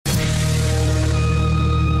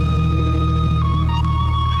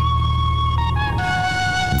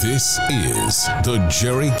This is The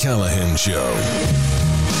Gerry Callahan Show.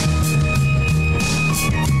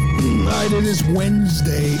 All right, it is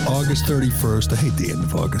Wednesday, August 31st. I hate the end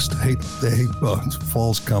of August. I hate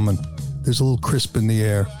fall's coming. There's a little crisp in the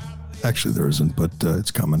air. Actually, there isn't, but it's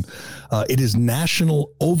coming. It is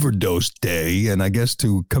National Overdose Day, and I guess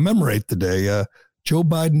to commemorate the day, Joe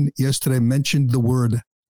Biden yesterday mentioned the word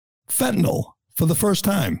fentanyl for the first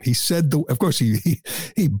time. He said, of course, he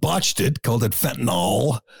botched it, called it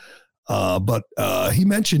fentanyl, but he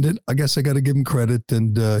mentioned it. I guess I got to give him credit,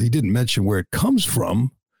 and he didn't mention where it comes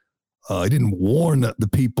from. He didn't warn the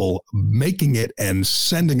people making it and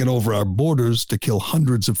sending it over our borders to kill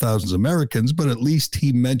hundreds of thousands of Americans, but at least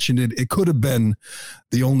he mentioned it. It could have been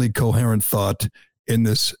the only coherent thought in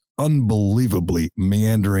this unbelievably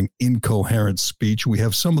meandering, incoherent speech. We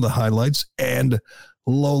have some of the highlights and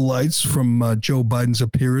lowlights from Joe Biden's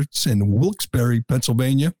appearance in Wilkes-Barre,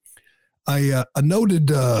 Pennsylvania. I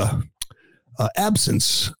noted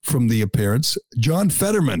absence from the appearance. John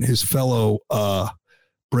Fetterman, his fellow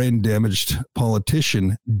brain-damaged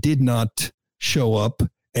politician, did not show up,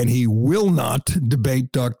 and he will not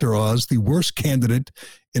debate Dr. Oz, the worst candidate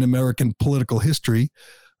in American political history.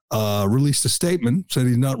 Released a statement, said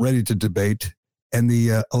he's not ready to debate, and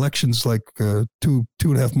the election's like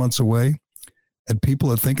 2.5 months away, and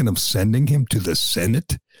people are thinking of sending him to the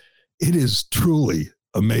Senate. It is truly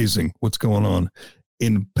amazing what's going on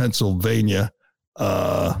in Pennsylvania.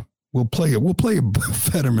 We'll play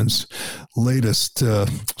Fetterman's latest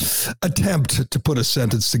attempt to put a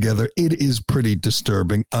sentence together. It is pretty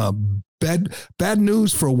disturbing. Bad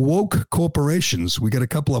news for woke corporations. We got a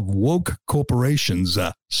couple of woke corporations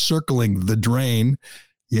circling the drain.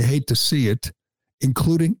 You hate to see it,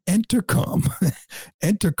 including Entercom.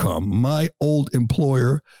 Entercom, my old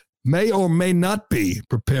employer, may or may not be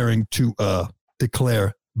preparing to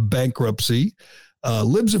declare bankruptcy.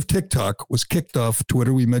 Libs of TikTok was kicked off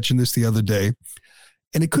Twitter. We mentioned this the other day.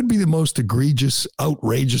 And it could be the most egregious,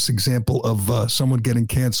 outrageous example of someone getting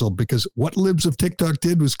canceled, because what Libs of TikTok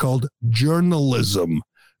did was called journalism.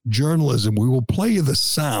 Journalism. We will play you the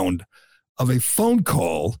sound of a phone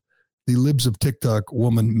call the Libs of TikTok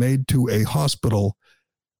woman made to a hospital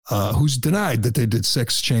who's denied that they did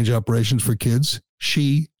sex change operations for kids.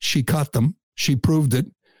 She caught them. She proved it.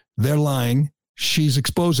 They're lying. She's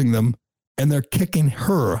exposing them. And they're kicking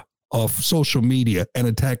her off social media and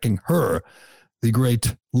attacking her, the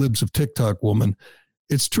great Libs of TikTok woman.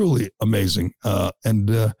 It's truly amazing.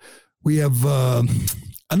 And we have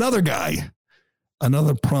another guy,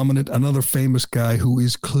 another prominent, another famous guy who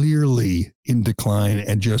is clearly in decline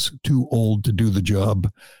and just too old to do the job.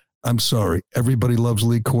 I'm sorry. Everybody loves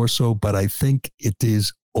Lee Corso, but I think it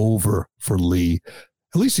is over for Lee.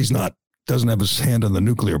 At least doesn't have his hand on the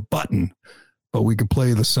nuclear button. But we could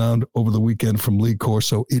play the sound over the weekend from Lee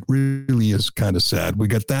Corso. It really is kind of sad. We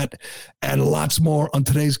got that and lots more on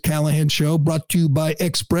today's Callahan Show, brought to you by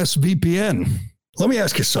ExpressVPN. Let me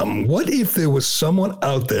ask you something. What if there was someone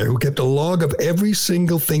out there who kept a log of every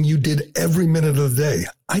single thing you did every minute of the day?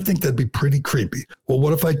 I think that'd be pretty creepy. Well,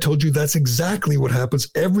 what if I told you that's exactly what happens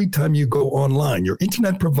every time you go online? Your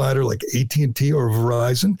internet provider like AT&T or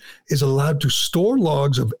Verizon is allowed to store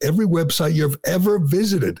logs of every website you've ever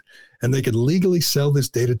visited, and they can legally sell this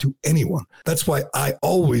data to anyone. That's why I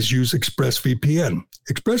always use ExpressVPN.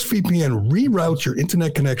 ExpressVPN reroutes your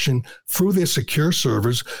internet connection through their secure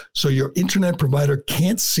servers so your internet provider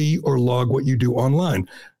can't see or log what you do online.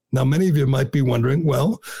 Now, many of you might be wondering,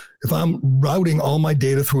 well, if I'm routing all my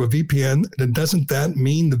data through a VPN, then doesn't that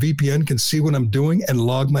mean the VPN can see what I'm doing and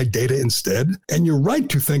log my data instead? And you're right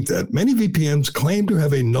to think that. Many VPNs claim to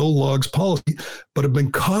have a no logs policy, but have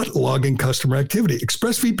been caught logging customer activity.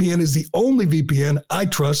 ExpressVPN is the only VPN I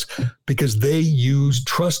trust because they use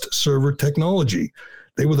trust server technology.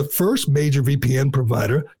 They were the first major VPN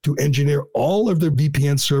provider to engineer all of their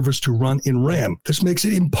VPN servers to run in RAM. This makes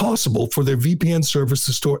it impossible for their VPN servers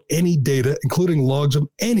to store any data, including logs of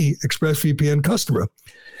any ExpressVPN customer.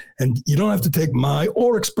 And you don't have to take my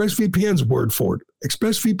or ExpressVPN's word for it.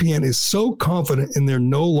 ExpressVPN is so confident in their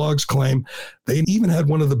no logs claim, they even had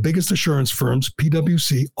one of the biggest assurance firms,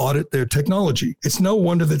 PwC, audit their technology. It's no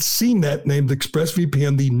wonder that CNET named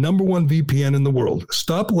ExpressVPN the #1 VPN in the world.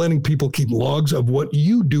 Stop letting people keep logs of what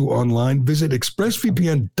you do online. Visit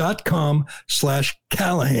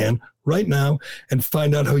expressvpn.com/Callahan right now and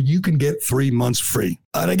find out how you can get 3 months free.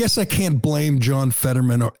 And I guess I can't blame John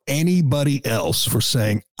Fetterman or anybody else for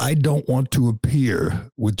saying, I don't want to appear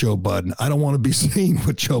with Joe Biden. I don't want to be seen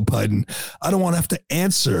with Joe Biden. I don't want to have to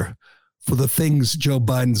answer for the things Joe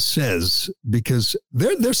Biden says, because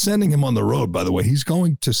they're sending him on the road, by the way. He's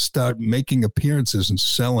going to start making appearances and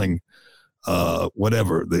selling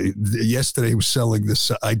whatever. Yesterday he was selling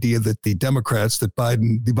this idea that the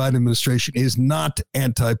Biden administration is not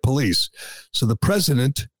anti-police. So the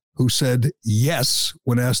president, who said yes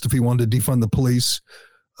when asked if he wanted to defund the police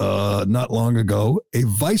not long ago, a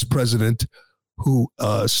vice president who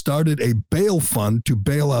started a bail fund to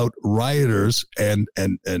bail out rioters and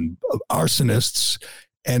arsonists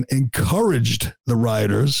and encouraged the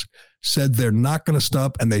rioters, said they're not going to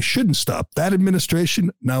stop and they shouldn't stop. That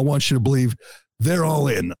administration now wants you to believe they're all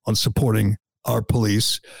in on supporting our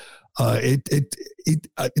police.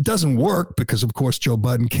 It doesn't work because, of course, Joe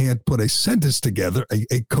Biden can't put a sentence together,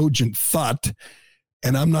 a cogent thought,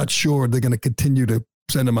 and I'm not sure they're going to continue to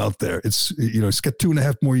send him out there. It's got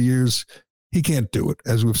 2.5 more years. He can't do it,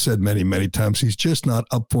 as we've said many, many times. He's just not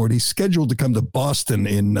up for it. He's scheduled to come to Boston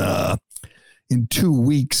in 2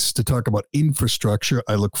 weeks to talk about infrastructure.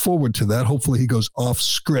 I look forward to that. Hopefully he goes off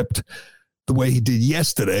script the way he did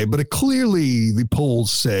yesterday. But clearly the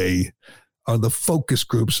polls say are the focus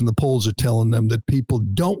groups, and the polls are telling them that people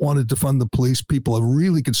don't want to defund the police. People are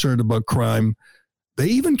really concerned about crime. They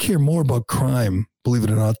even care more about crime, believe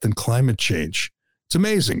it or not, than climate change. It's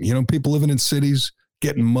amazing. People living in cities,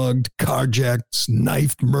 getting mugged, carjacked,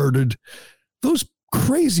 knifed, murdered. Those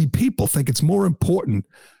crazy people think it's more important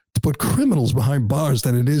to put criminals behind bars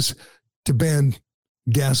than it is to ban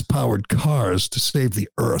gas-powered cars to save the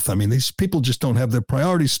earth. I mean, these people just don't have their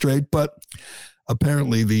priorities straight, but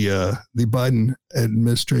apparently the Biden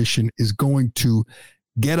administration is going to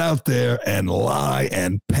get out there and lie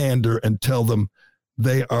and pander and tell them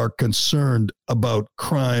they are concerned about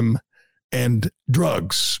crime and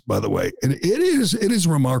drugs, by the way. And it is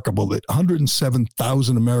remarkable that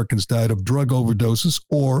 107,000 Americans died of drug overdoses,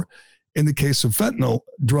 or in the case of fentanyl,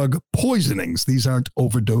 drug poisonings. These aren't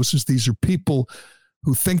overdoses. These are people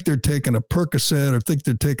who think they're taking a Percocet or think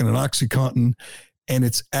they're taking an OxyContin, and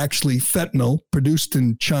it's actually fentanyl produced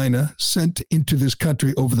in China, sent into this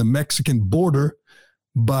country over the Mexican border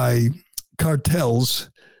by cartels.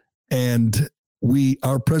 And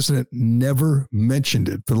our president never mentioned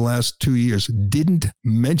it for the last 2 years, didn't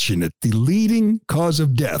mention it. The leading cause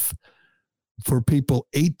of death for people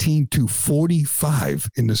 18 to 45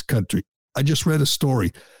 in this country. I just read a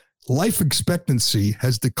story. Life expectancy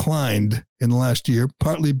has declined in the last year,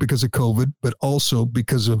 partly because of COVID, but also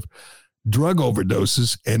because of drug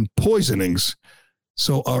overdoses and poisonings.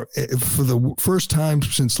 So for the first time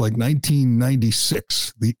since like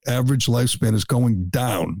 1996, the average lifespan is going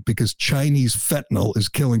down because Chinese fentanyl is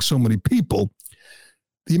killing so many people.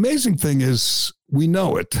 The amazing thing is we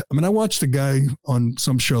know it. I mean, I watched a guy on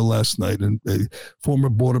some show last night, and a former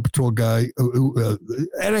Border Patrol guy,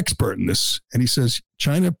 an expert in this, and he says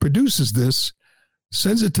China produces this,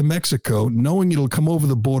 sends it to Mexico, knowing it'll come over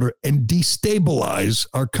the border and destabilize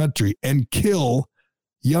our country and kill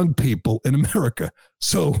young people in America.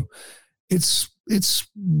 So it's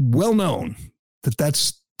well known that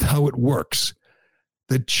that's how it works,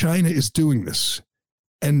 that China is doing this.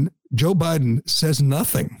 And Joe Biden says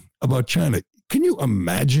nothing about China. Can you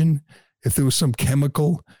imagine if there was some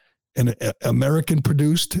chemical and American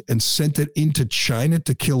produced and sent it into China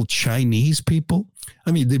to kill Chinese people?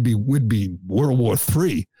 I mean, would be World War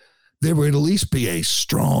III. There would at least be a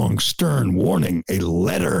strong, stern warning, a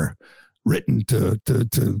letter written to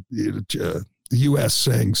the U.S.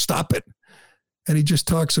 saying, stop it. And he just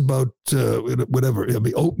talks about whatever.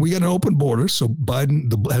 We got an open border, so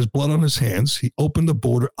Biden has blood on his hands. He opened the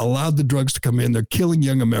border, allowed the drugs to come in. They're killing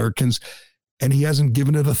young Americans, and he hasn't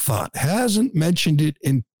given it a thought, hasn't mentioned it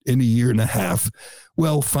in a year and a half.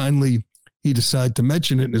 Well, finally, he decided to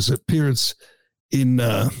mention it in his appearance in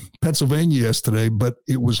Pennsylvania yesterday, but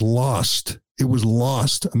it was lost. It was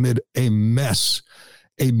lost amid a mess,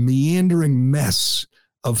 a meandering mess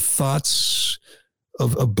of thoughts,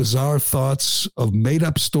 of bizarre thoughts, of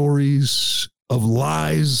made-up stories, of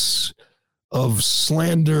lies, of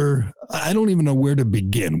slander. I don't even know where to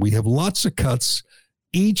begin. We have lots of cuts.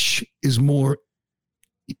 Each is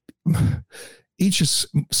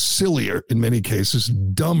sillier in many cases,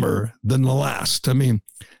 dumber than the last. I mean,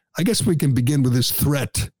 I guess we can begin with this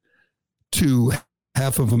threat to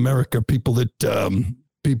half of America, people that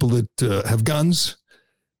have guns.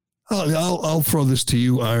 I'll throw this to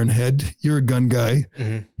you, Ironhead. You're a gun guy.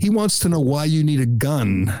 Mm-hmm. He wants to know why you need a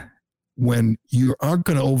gun when you aren't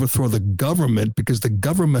going to overthrow the government because the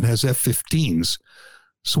government has F-15s.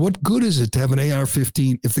 So what good is it to have an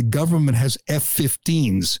AR-15 if the government has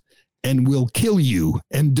F-15s and will kill you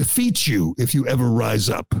and defeat you if you ever rise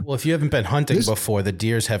up? Well, if you haven't been hunting before, the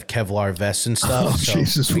deers have Kevlar vests and stuff. So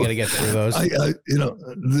Jesus, we got to get through those.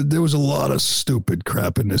 There was a lot of stupid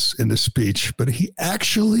crap in this speech, but he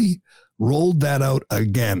actually rolled that out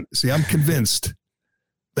again. See, I'm convinced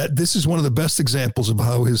that this is one of the best examples of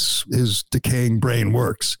how his decaying brain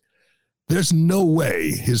works. There's no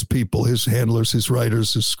way his people, his handlers, his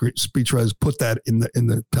writers, his speechwriters put that in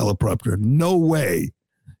the teleprompter. No way.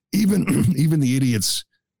 Even the idiots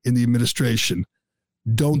in the administration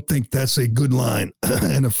don't think that's a good line,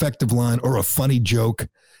 an effective line, or a funny joke.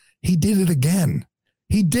 He did it again.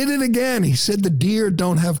 He said the deer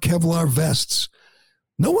don't have Kevlar vests.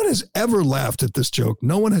 No one has ever laughed at this joke.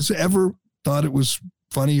 No one has ever thought it was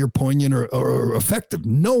funny or poignant or effective.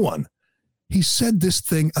 No one. He said this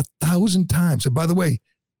thing 1,000 times. And by the way,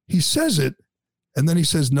 he says it, and then he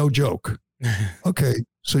says, no joke. Okay,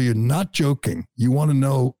 so you're not joking. You want to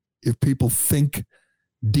know if people think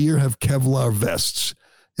deer have Kevlar vests.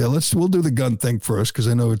 Yeah, we'll do the gun thing first, because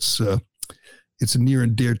I know it's near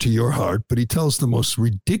and dear to your heart. But he tells the most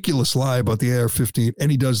ridiculous lie about the AR-15,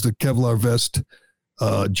 and he does the Kevlar vest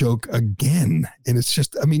joke again. And it's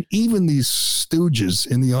just, I mean, even these stooges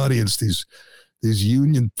in the audience, these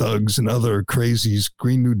union thugs and other crazies,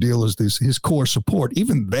 Green New Dealers, his core support,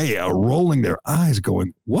 even they are rolling their eyes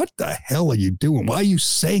going, what the hell are you doing? Why are you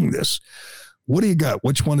saying this? What do you got?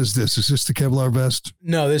 Which one is this? Is this the Kevlar vest?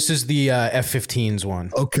 No, this is the F-15's one.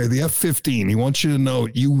 Okay, the F-15. He wants you to know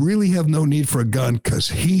you really have no need for a gun because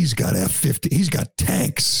he's got F-15. He's got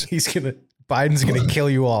tanks. Biden's going to kill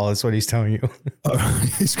you all, is what he's telling you.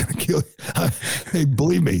 He's going to kill you. Hey,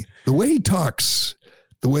 believe me, the way he talks,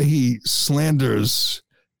 the way he slanders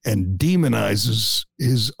and demonizes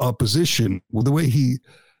his opposition, the way he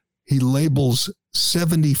labels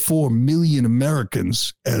 74 million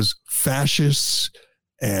Americans as fascists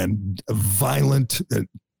and violent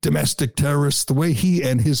domestic terrorists, the way he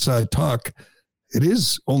and his side talk, it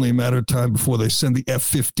is only a matter of time before they send the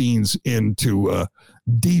F-15s into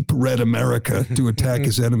deep red America to attack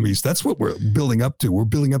his enemies. That's what we're building up to. We're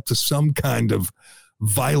building up to some kind of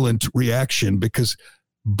violent reaction because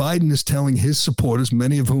Biden is telling his supporters,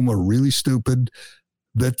 many of whom are really stupid,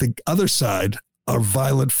 that the other side are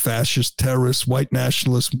violent fascist terrorists, white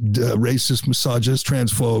nationalists, racist, misogynists,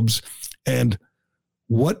 transphobes. And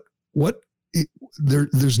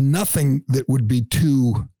there's nothing that would be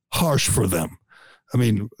too harsh for them. I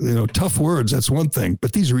mean, tough words, that's one thing,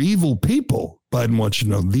 but these are evil people. Biden wants you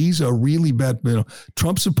to know these are really bad,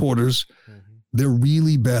 Trump supporters, they're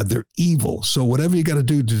really bad. They're evil. So whatever you got to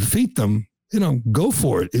do to defeat them, go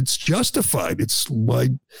for it. It's justified. It's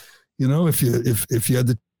like, if you had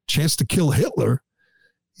the chance to kill Hitler,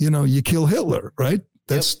 you kill Hitler, right?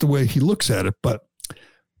 That's the way he looks at it. But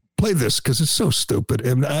play this because it's so stupid.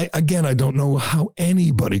 And I don't know how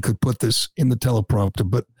anybody could put this in the teleprompter,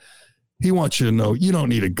 but he wants you to know you don't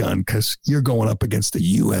need a gun because you're going up against the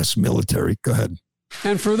U.S. military. Go ahead.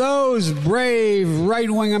 And for those brave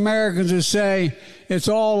right-wing Americans who say it's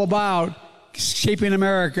all about keeping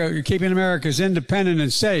America's independent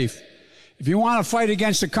and safe, if you want to fight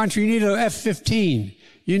against the country, you need an F-15.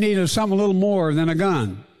 You need something a little more than a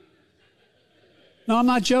gun. No, I'm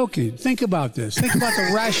not joking. Think about this. Think about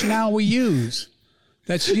the rationale we use.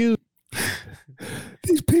 That's you.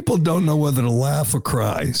 These people don't know whether to laugh or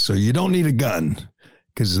cry, so you don't need a gun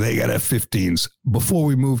because they got F-15s. Before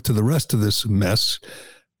we move to the rest of this mess,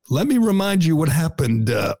 let me remind you what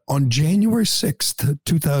happened on January 6th,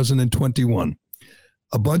 2021.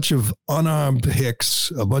 A bunch of unarmed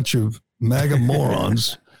hicks, a bunch of MAGA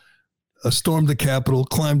morons stormed the Capitol,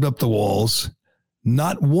 climbed up the walls.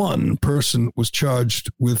 Not one person was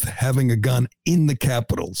charged with having a gun in the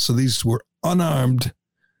Capitol. So these were unarmed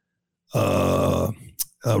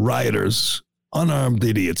rioters, unarmed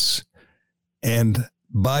idiots. And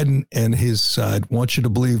Biden and his side want you to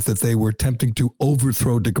believe that they were attempting to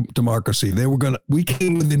overthrow democracy. We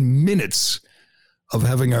came within minutes of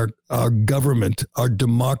having our government, our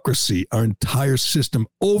democracy, our entire system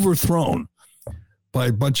overthrown by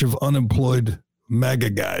a bunch of unemployed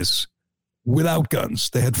MAGA guys without guns.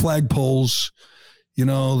 They had flagpoles,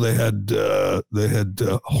 they had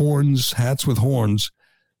horns, hats with horns.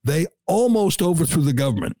 They almost overthrew the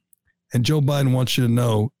government. And Joe Biden wants you to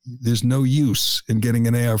know there's no use in getting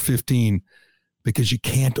an AR-15 because you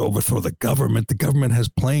can't overthrow the government. The government has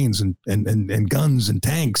planes and guns and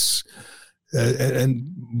tanks.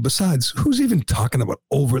 And besides, who's even talking about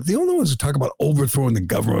the only ones who talk about overthrowing the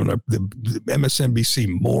government are the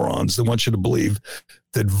MSNBC morons that want you to believe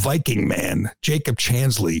that Viking man, Jacob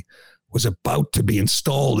Chansley, was about to be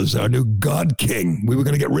installed as our new God King. We were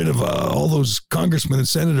going to get rid of all those congressmen and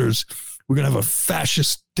senators. We're going to have a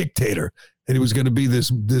fascist dictator, and he was going to be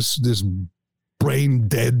this brain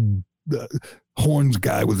dead horns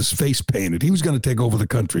guy with his face painted. He was going to take over the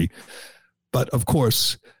country. But of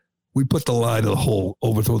course, we put the lie to the whole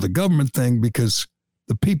overthrow the government thing because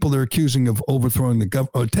the people they're accusing of overthrowing the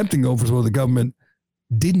government, or attempting to overthrow the government,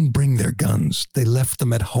 didn't bring their guns. They left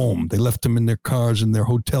them at home. They left them in their cars, in their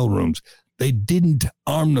hotel rooms. They didn't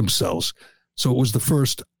arm themselves. So it was the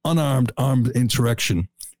first unarmed, armed insurrection,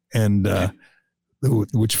 and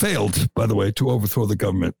which failed, by the way, to overthrow the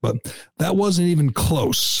government. But that wasn't even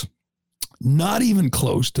close. Not even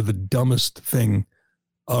close to the dumbest thing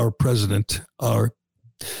our president, our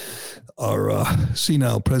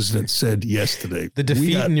senile president said yesterday. The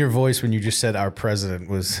defeat in your voice when you just said our president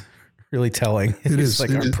was really telling. It is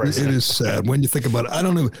like our president. It is sad when you think about it. I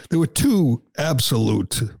don't know. There were two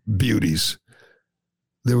absolute beauties.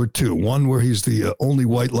 There were two. One where he's the only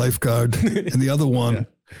white lifeguard, and the other one,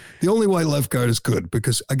 the only white lifeguard is good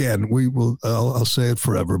because, again, I'll say it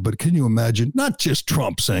forever, but can you imagine, not just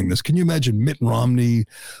Trump saying this, can you imagine Mitt Romney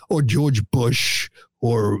or George Bush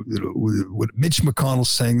or Mitch McConnell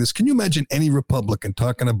saying this? Can you imagine any Republican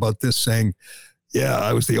talking about this, saying, yeah,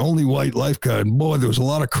 I was the only white lifeguard, and boy, there was a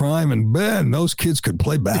lot of crime, and man, those kids could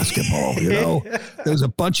play basketball, you know? There's a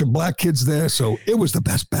bunch of black kids there, so it was the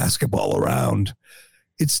best basketball around.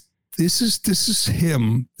 This is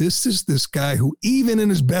him. This is this guy who, even in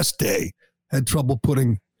his best day, had trouble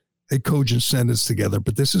putting a cogent sentence together.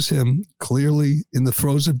 But this is him, clearly in the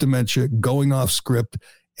throes of dementia, going off script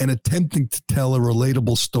and attempting to tell a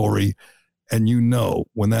relatable story. And you know,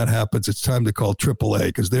 when that happens, it's time to call AAA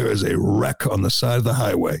because there is a wreck on the side of the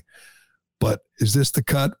highway. But is this the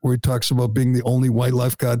cut where he talks about being the only white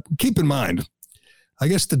lifeguard? Keep in mind, I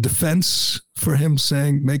guess the defense for him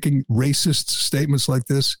making racist statements like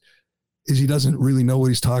this is he doesn't really know what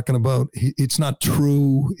he's talking about. It's not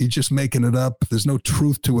true. He's just making it up. There's no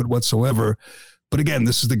truth to it whatsoever. But again,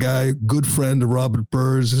 this is the guy, good friend of Robert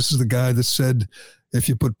Burrs. This is the guy that said, if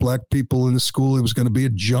you put black people in the school, it was going to be a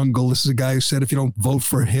jungle. This is a guy who said, if you don't vote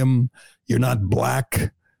for him, you're not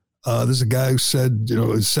black. This is a guy who said, you know,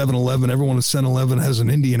 7-Eleven, everyone at 7-Eleven has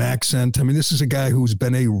an Indian accent. I mean, this is a guy who's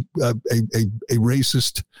been a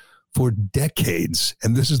racist for decades.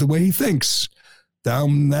 And this is the way he thinks.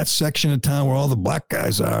 Down that section of town where all the black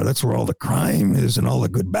guys are, that's where all the crime is and all the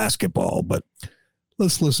good basketball. But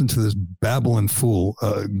let's listen to this babbling fool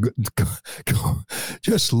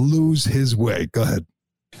just lose his way. Go ahead.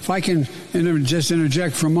 If I can just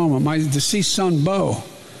interject for a moment, my deceased son, Bo,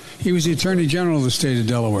 he was the Attorney General of the state of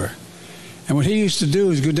Delaware. And what he used to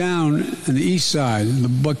do is go down on the east side,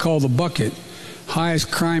 called the Bucket,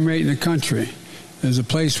 highest crime rate in the country. There's a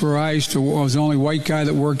place where I was the only white guy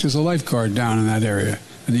that worked as a lifeguard down in that area,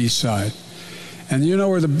 on the east side. And you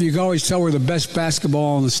know you can always tell where the best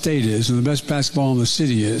basketball in the state is and the best basketball in the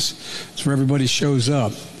city is. It's where everybody shows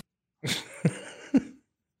up.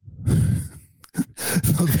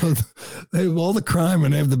 They have all the crime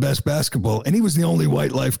and they have the best basketball. And he was the only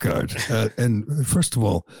white lifeguard. And first of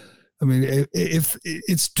all, I mean, if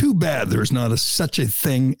it's too bad there's not such a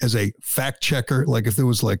thing as a fact checker. Like if there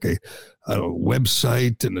was like a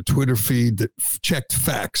website and a Twitter feed that checked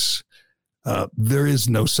facts, there is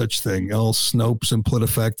no such thing. All Snopes and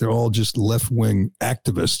PolitiFact, they're all just left-wing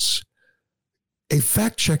activists. A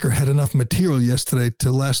fact checker had enough material yesterday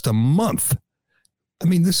to last a month. I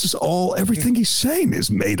mean, this is everything he's saying is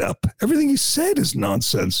made up. Everything he said is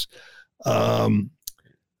nonsense. I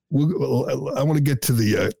want to get to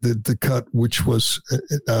the cut, which was,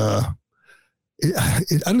 I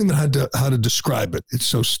don't even know how to describe it. It's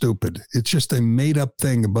so stupid. It's just a made up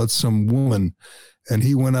thing about some woman. And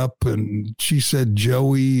he went up and she said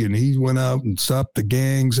Joey, and he went out and stopped the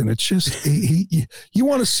gangs. And it's just, you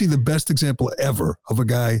want to see the best example ever of a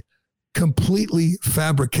guy completely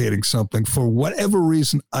fabricating something for whatever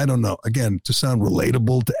reason. I don't know. Again, to sound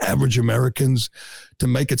relatable to average Americans, to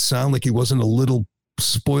make it sound like he wasn't a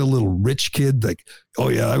spoiled little rich kid. Like, oh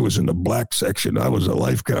yeah, I was in the black section. I was a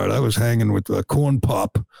lifeguard. I was hanging with Corn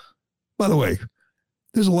Pop. By the way,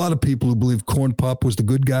 there's a lot of people who believe Corn Pop was the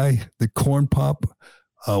good guy. The Corn Pop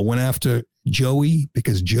went after Joey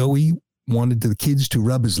because Joey wanted the kids to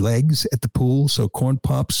rub his legs at the pool. So Corn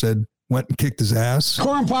Pop went and kicked his ass.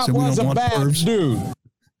 Corn Pop was a bad dude.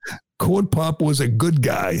 Corn Pop was a good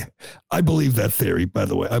guy. I believe that theory, by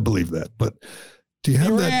the way. I believe that. But do you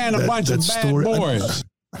have a bunch of story? Bad boys.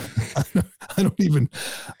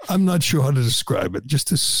 I'm not sure how to describe it.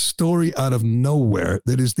 Just a story out of nowhere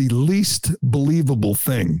that is the least believable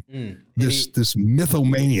thing this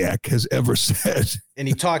mythomaniac has ever said. And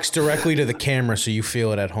he talks directly to the camera so you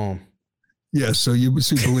feel it at home. Yeah, so you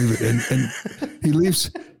believe it. And he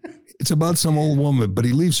leaves. It's about some old woman, but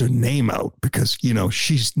he leaves her name out because, you know,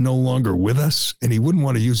 she's no longer with us and he wouldn't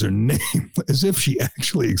want to use her name as if she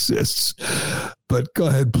actually exists. But go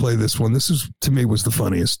ahead, play this one. This is, to me, was the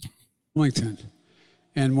funniest. Wilmington,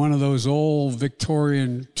 in one of those old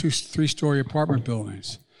Victorian 2-3-story apartment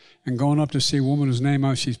buildings, and going up to see a woman whose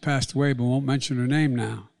name, she's passed away, but won't mention her name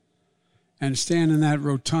now, and stand in that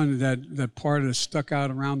rotunda, that part that's stuck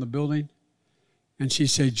out around the building, and she'd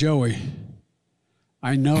say, Joey,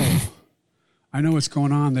 I know what's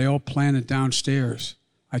going on. They all plan it downstairs.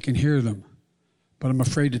 I can hear them, but I'm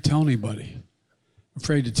afraid to tell anybody.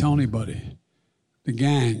 The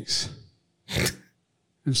gangs.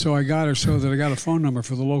 And so I got her so that I got a phone number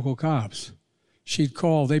for the local cops. She'd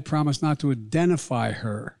call. They promised not to identify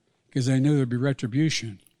her because they knew there'd be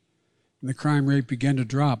retribution. And the crime rate began to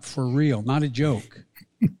drop for real, not a joke.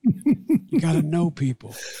 You got to know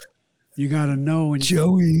people. You got to know. And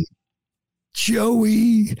Joey.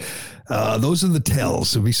 Those are the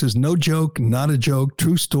tells. If he says no joke, not a joke,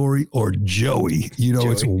 true story, or Joey,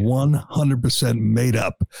 it's 100% made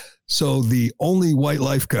up. So the only white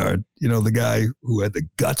lifeguard, the guy who had the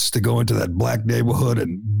guts to go into that black neighborhood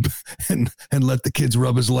and let the kids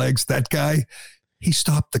rub his legs, that guy, he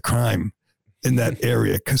stopped the crime in that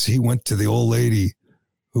area because he went to the old lady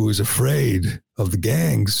who was afraid of the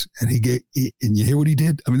gangs, and and you hear what he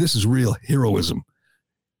did? I mean, this is real heroism.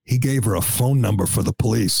 He gave her a phone number for the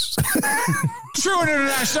police. True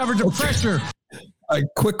international effort to pressure. A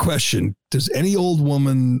quick question. Does any old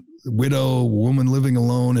woman, widow, woman living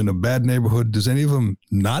alone in a bad neighborhood, does any of them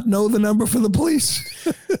not know the number for the police?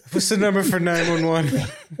 What's the number for 911?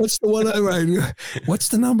 What's the one I write? What's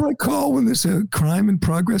the number I call when there's a crime in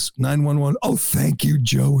progress? 911. Oh, thank you,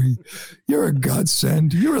 Joey. You're a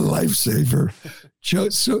godsend. You're a lifesaver.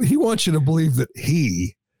 So he wants you to believe that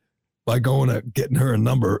by going at getting her a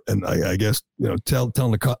number, and I guess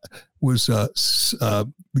telling the cop was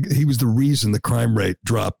he was the reason the crime rate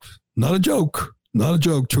dropped. Not a joke,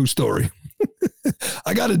 true story.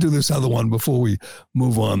 I got to do this other one before we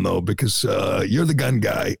move on, though, because you're the gun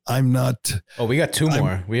guy. I'm not. Oh, we got two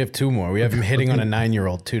more. We have two more. We have him hitting on a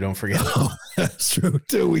 9-year-old too. Don't forget. Oh, that's true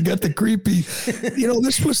too. We got the creepy.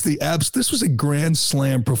 This was this was a grand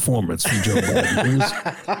slam performance from Joe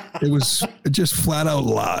Biden. It was just flat out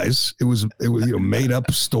lies. It was made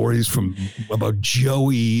up stories about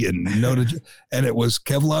Joey and it was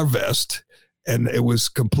Kevlar vest. And it was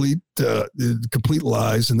complete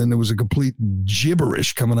lies, and then there was a complete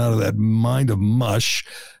gibberish coming out of that mind of mush,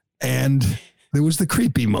 and there was the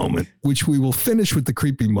creepy moment, which we will finish with the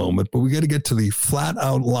creepy moment, but we got to get to the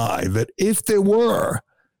flat-out lie that if there were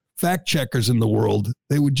fact checkers in the world,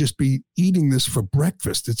 they would just be eating this for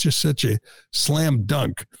breakfast. It's just such a slam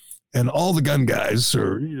dunk. And all the gun guys,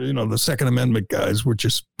 or the Second Amendment guys, were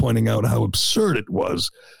just pointing out how absurd it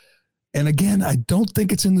was. And again, I don't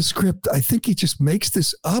think it's in the script. I think he just makes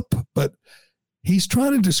this up, but he's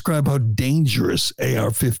trying to describe how dangerous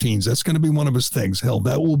AR-15s. That's going to be one of his things. Hell,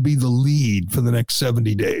 that will be the lead for the next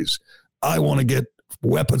 70 days. I want to get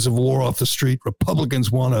weapons of war off the street.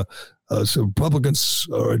 Republicans want to, so Republicans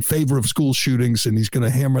are in favor of school shootings, and he's going to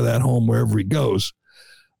hammer that home wherever he goes.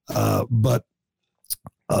 But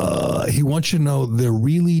he wants you to know they're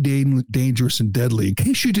really dangerous and deadly. In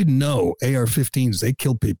case you didn't know, AR-15s, they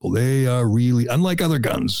kill people. They are really, unlike other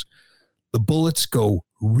guns, the bullets go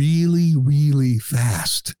really, really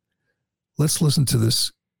fast. Let's listen to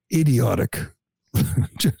this idiotic,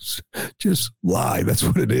 just lie. That's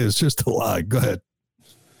what it is, just a lie. Go ahead.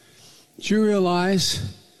 Did you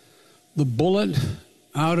realize the bullet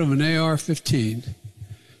out of an AR-15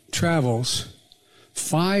 travels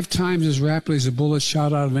 5 times as rapidly as a bullet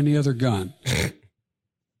shot out of any other gun?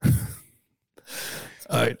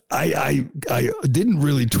 I didn't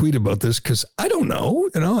really tweet about this because I don't know,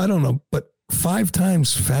 I don't know, but 5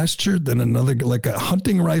 times faster than another, like a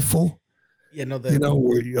hunting rifle. Yeah, no,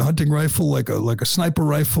 a hunting rifle, like a sniper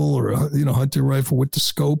rifle, or a hunting rifle with the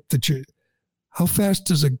scope. How fast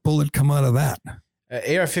does a bullet come out of that?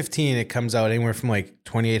 AR-15, it comes out anywhere from like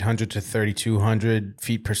 2,800 to 3,200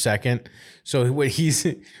 feet per second. So what he's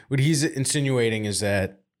insinuating is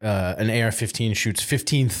that an AR-15 shoots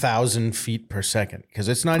 15,000 feet per second, because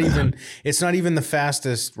it's not even the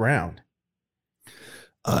fastest round.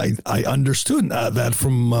 I understood that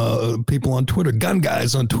from people on Twitter, gun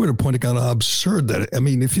guys on Twitter, pointing out how absurd that. I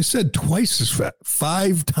mean, if you said twice as fast,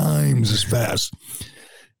 5 times as fast,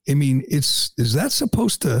 I mean, is that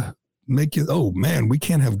supposed to make you, oh man, we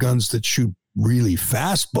can't have guns that shoot really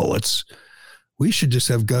fast bullets. We should just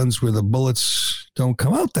have guns where the bullets don't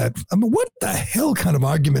come out that. I mean, what the hell kind of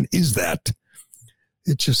argument is that?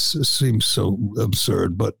 It just seems so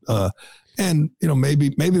absurd, but, and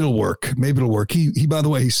maybe it'll work. Maybe it'll work. He, by the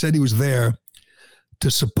way, he said he was there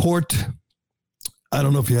to support. I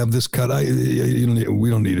don't know if you have this cut. We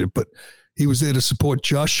don't need it, but he was there to support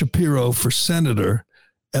Josh Shapiro for senator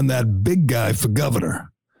and that big guy for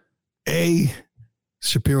governor. A,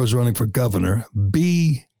 Shapiro's running for governor.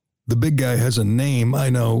 B, the big guy has a name. I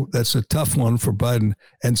know that's a tough one for Biden.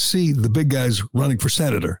 And C, the big guy's running for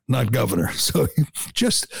senator, not governor. So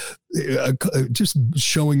just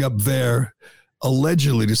showing up there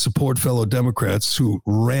allegedly to support fellow Democrats who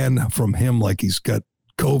ran from him like he's got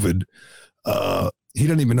COVID. He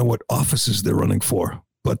doesn't even know what offices they're running for.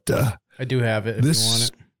 But I do have it if you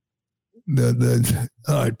want it.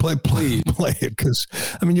 All right, play it, because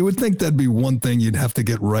I mean, you would think that'd be one thing you'd have to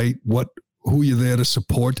get right, who you're there to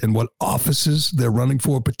support and what offices they're running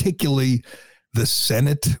for, particularly the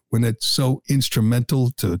Senate, when it's so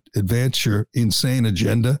instrumental to advance your insane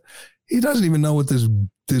agenda. He doesn't even know what this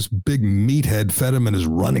big meathead Fetterman is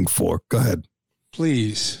running for. Go ahead.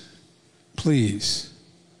 Please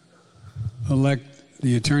elect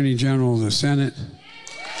the Attorney General of the Senate.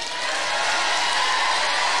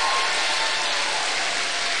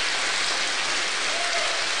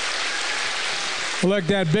 Elect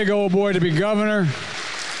that big old boy to be governor.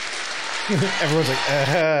 Everyone's like,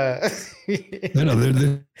 I know,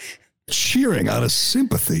 they're cheering out of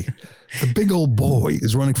sympathy. The big old boy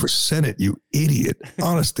is running for Senate, you idiot.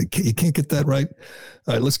 Honestly, you can't get that right.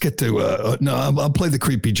 All right, let's get to, I'll play the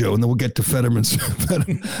creepy Joe, and then we'll get to Fetterman's,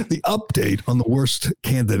 the update on the worst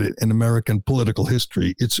candidate in American political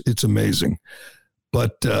history. It's amazing.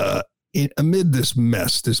 But amid this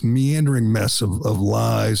mess, this meandering mess of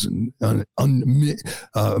lies and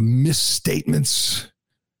misstatements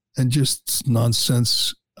and just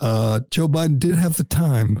nonsense, Joe Biden did have the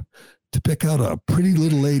time to pick out a pretty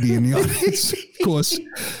little lady in the audience. Of course,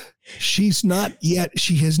 she has not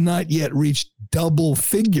yet reached double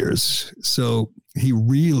figures. So he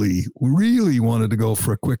really, really wanted to go in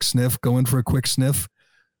for a quick sniff.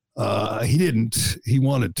 He didn't. He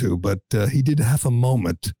wanted to, but he did have a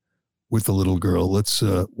moment with the little girl. Let's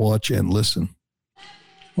watch and listen.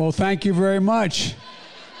 Well, thank you very much.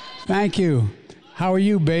 Thank you. How are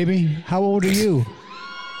you, baby? How old are you?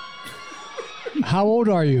 How old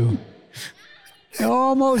are you?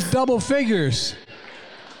 Almost double figures.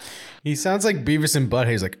 He sounds like Beavis and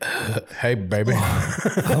Butthead. He's like, hey, baby.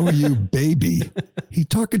 How are you, baby? He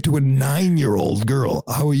talking to a 9-year-old girl.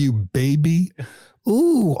 How are you, baby?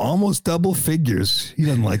 Ooh, almost double figures. He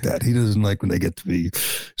doesn't like that. He doesn't like when they get to be.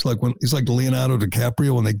 It's like Leonardo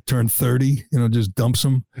DiCaprio when they turn 30. Just dumps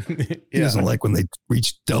them. He doesn't like when they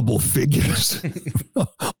reach double figures.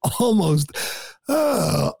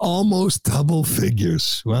 almost double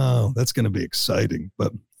figures. Wow, that's going to be exciting.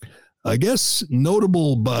 But I guess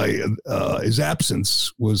notable by his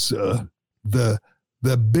absence was the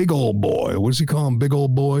big old boy. What does he call him? Big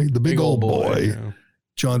old boy. The big old boy. Yeah.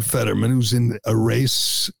 John Fetterman, who's in a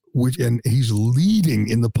race, and he's leading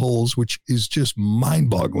in the polls, which is just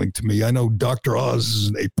mind-boggling to me. I know Dr. Oz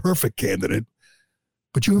is a perfect candidate,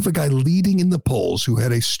 but you have a guy leading in the polls who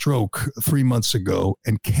had a stroke 3 months ago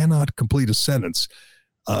and cannot complete a sentence.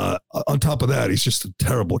 On top of that, he's just a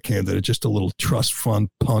terrible candidate, just a little trust fund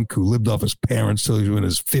punk who lived off his parents till he was in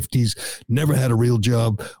his 50s, never had a real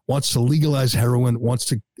job, wants to legalize heroin, wants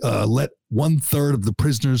to let 1/3 of the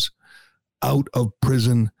prisoners out of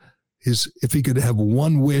prison. If he could have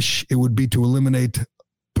one wish, it would be to eliminate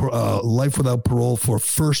life without parole for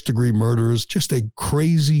first-degree murderers. Just a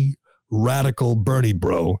crazy, radical Bernie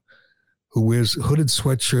bro who wears hooded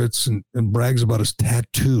sweatshirts and brags about his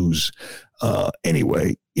tattoos.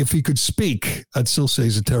 Anyway, if he could speak, I'd still say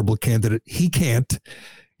he's a terrible candidate. He can't.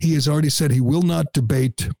 He has already said he will not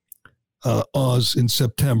debate Oz in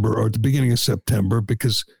September or at the beginning of September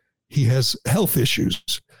because he has health issues.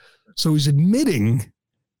 So he's admitting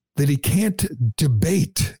that he can't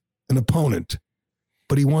debate an opponent,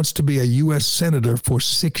 but he wants to be a U.S. senator for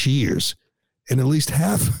 6 years. And at least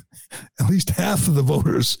half of the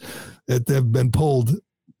voters that have been polled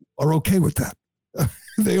are okay with that.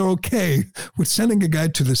 They are okay with sending a guy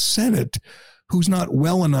to the Senate who's not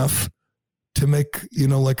well enough to make,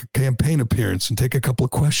 like a campaign appearance and take a couple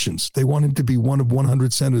of questions. They want him to be one of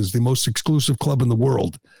 100 senators, the most exclusive club in the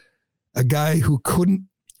world. A guy who couldn't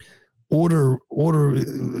order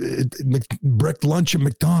lunch at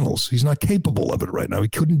McDonald's. He's not capable of it right now. He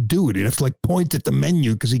couldn't do it. He'd have to point at the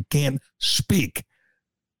menu because he can't speak.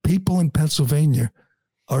 People in Pennsylvania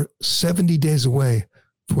are 70 days away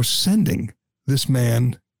for sending this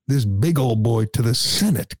man, this big old boy, to the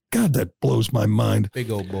Senate. God, that blows my mind.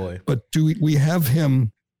 Big old boy. But do we have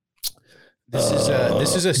him? This is a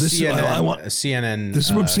CNN. This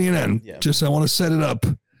is from CNN. Yeah. I want to set it up.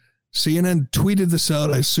 CNN tweeted this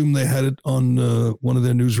out. I assume they had it on one of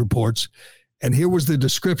their news reports. And here was the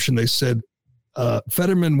description. They said,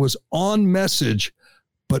 Fetterman was on message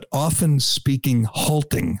but often speaking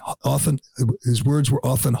halting. Often his words were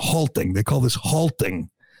often halting. They call this halting,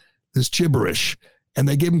 this gibberish, and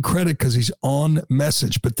they give him credit because he's on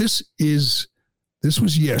message. But this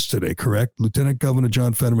was yesterday, correct? Lieutenant Governor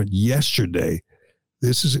John Fetterman, yesterday.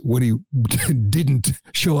 This is when he didn't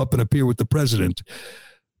show up and appear with the president.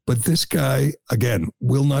 But this guy, again,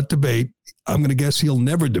 will not debate. I'm going to guess he'll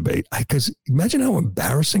never debate. Because imagine how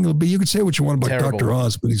embarrassing it'll be. You could say what you want about Terrible. Dr.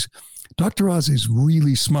 Oz, but Dr. Oz is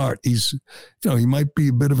really smart. He's, he might be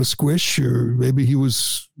a bit of a squish, or maybe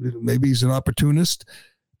he's an opportunist,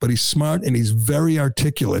 but he's smart and he's very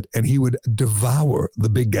articulate, and he would devour the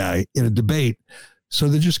big guy in a debate. So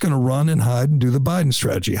they're just going to run and hide and do the Biden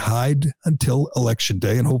strategy, hide until election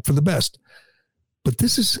day and hope for the best. But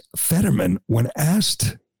this is Fetterman when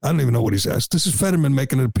asked. I don't even know what he's asked. This is Fetterman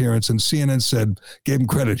making an appearance, and CNN gave him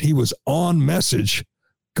credit. He was on message.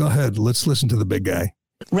 Go ahead. Let's listen to the big guy.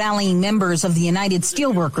 Rallying members of the United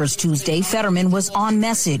Steelworkers Tuesday, Fetterman was on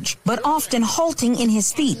message, but often halting in his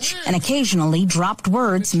speech and occasionally dropped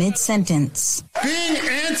words mid-sentence. Being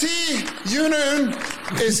anti-union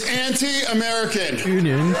is anti-American.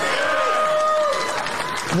 Union.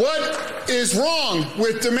 What is wrong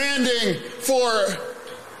with demanding for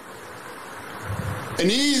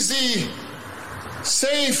an easy,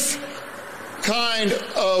 safe kind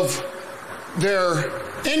of their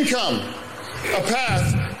income, a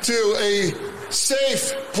path to a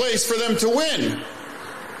safe place for them to win,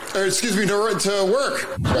 to work?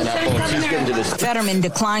 Fetterman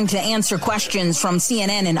declined to answer questions from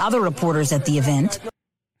CNN and other reporters at the event.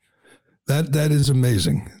 That is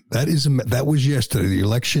amazing. That was yesterday. The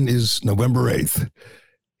election is November 8th.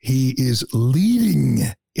 He is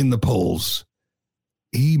leading in the polls.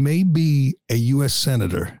 He may be a U.S.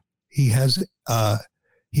 senator. He had a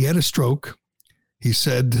stroke. He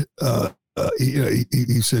said he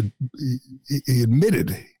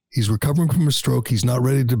admitted he's recovering from a stroke. He's not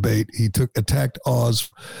ready to debate. He attacked Oz,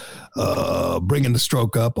 bringing the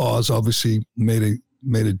stroke up. Oz obviously made an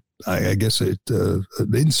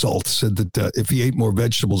insult. Said that if he ate more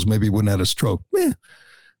vegetables, maybe he wouldn't have had a stroke. Is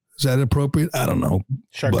that appropriate? I don't know.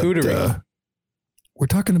 Charcuterie. But, we're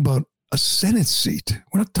talking about a Senate seat.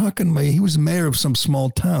 We're not talking he was mayor of some small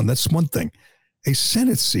town. That's one thing. A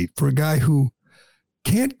Senate seat for a guy who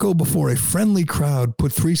can't go before a friendly crowd,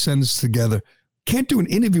 put three sentences together, can't do an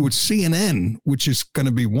interview with CNN, which is going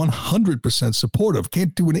to be 100% supportive,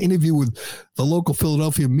 can't do an interview with the local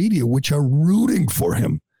Philadelphia media, which are rooting for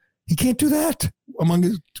him. He can't do that.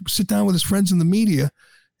 Sit down with his friends in the media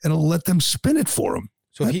and let them spin it for him.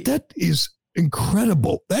 So that is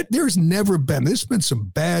incredible. There's been some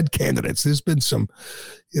bad candidates. There's been some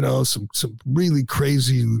really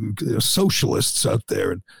crazy socialists out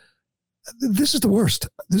there. And this is the worst.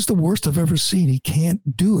 This is the worst I've ever seen. He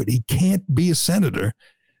can't do it. He can't be a senator.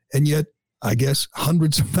 And yet, I guess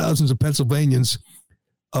hundreds of thousands of Pennsylvanians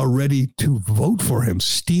are ready to vote for him.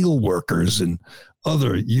 Steel workers and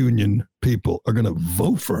other union people are going to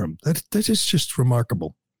vote for him. That is just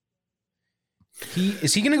remarkable.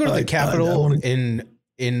 Is he going to go to the Capitol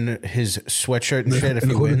in his sweatshirt and shit if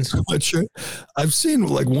he wins? Sweatshirt. I've seen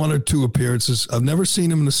like one or two appearances. I've never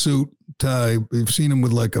seen him in a suit, tie. We've seen him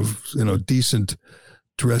with like a decent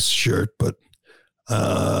dress shirt, but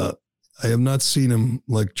I have not seen him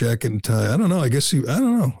like jacket and tie. I don't know. I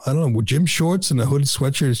don't know. With gym shorts and a hooded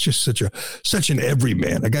sweatshirt, it's just such an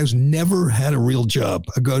everyman. A guy who's never had a real job.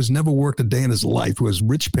 A guy who's never worked a day in his life. Who has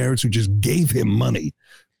rich parents who just gave him money.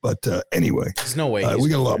 But anyway, there's no way. We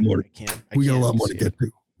got a lot more. We got a lot more to get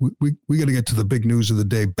to. We got to get to the big news of the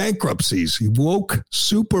day. Bankruptcies.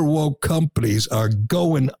 Super woke companies are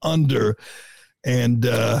going under, and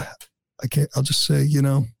I'll just say,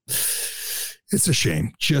 it's a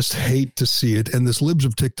shame. Just hate to see it. And this Libs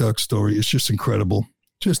of TikTok story is just incredible.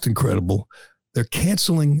 Just incredible. They're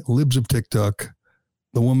canceling Libs of TikTok,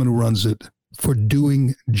 the woman who runs it, for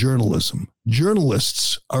doing journalism.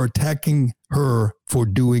 Journalists are attacking her for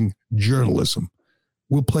doing journalism.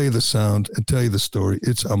 We'll play the sound and tell you the story.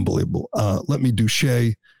 It's unbelievable. Let me do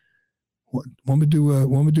Shay. Want me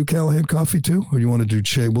to do Callahan coffee too, or you want to do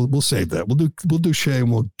Shay? We'll save that. We'll do Shay,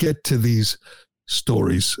 and we'll get to these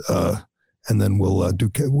stories, and then we'll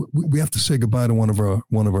do. We have to say goodbye to one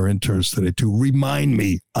of our interns today too. Remind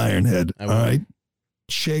me, Ironhead. All right.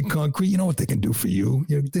 Shea Concrete, you know what they can do for you.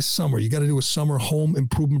 This summer, you got to do a summer home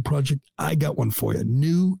improvement project. I got one for you.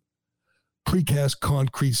 New precast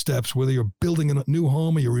concrete steps, whether you're building a new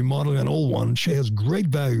home or you're remodeling an old one. Shea has great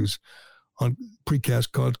values on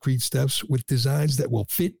precast concrete steps with designs that will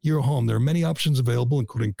fit your home. There are many options available,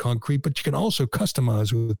 including concrete, but you can also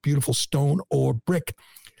customize with beautiful stone or brick.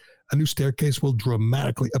 A new staircase will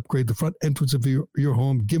dramatically upgrade the front entrance of your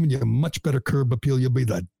home, giving you a much better curb appeal. You'll be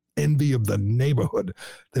the envy of the neighborhood.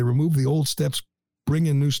 They remove the old steps, bring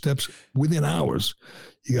in new steps within hours.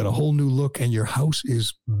 You got a whole new look, and your house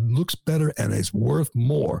looks better and is worth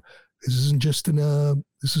more. This isn't just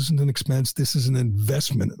this isn't an expense. This is an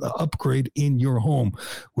investment, an upgrade in your home.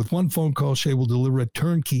 With one phone call, Shea will deliver a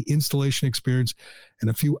turnkey installation experience. In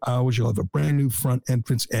a few hours, you'll have a brand new front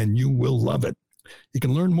entrance, and you will love it. You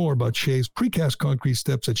can learn more about Shea's precast concrete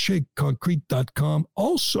steps at SheaConcrete.com.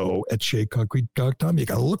 Also at SheaConcrete.com, you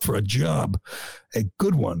got to look for a job, a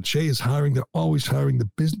good one. Shea is hiring. They're always hiring. The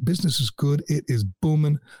business is good. It is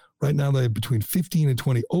booming. Right now, they have between 15 and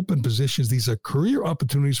 20 open positions. These are career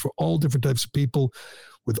opportunities for all different types of people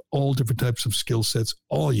with all different types of skill sets.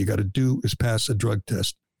 All you got to do is pass a drug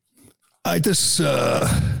test. I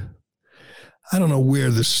don't know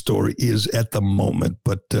where this story is at the moment,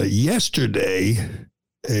 but yesterday,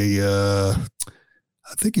 I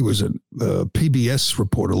think he was a PBS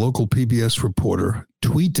reporter, local PBS reporter,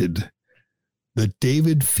 tweeted that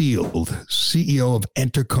David Field, CEO of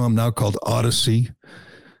Entercom, now called Odyssey,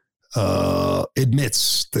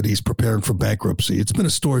 admits that he's preparing for bankruptcy. It's been a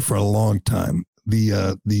story for a long time.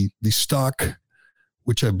 The stock,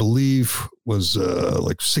 which I believe was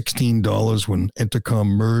like $16 when Entercom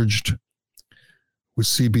merged with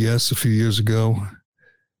CBS a few years ago,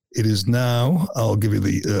 it is now, I'll give you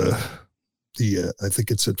I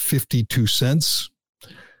think it's at 52 cents.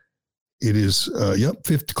 It is,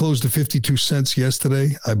 closed to 52 cents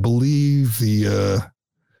yesterday. I believe the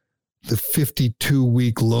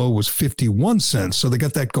 52-week low was 51 cents. So they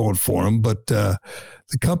got that going for them. But the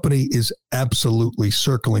company is absolutely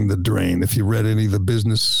circling the drain. If you read any of the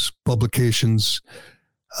business publications,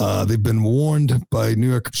 they've been warned by New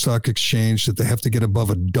York Stock Exchange that they have to get above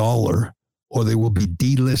 $1 or they will be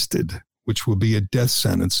delisted, which will be a death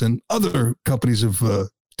sentence. And other companies have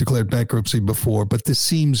declared bankruptcy before, but this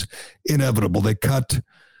seems inevitable. They cut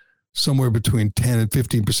somewhere between 10 and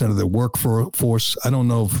 15% of their workforce. I don't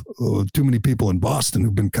know of too many people in Boston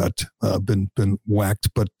who've been cut, been whacked,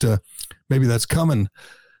 but maybe that's coming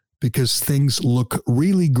because things look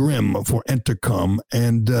really grim for Entercom.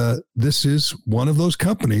 And this is one of those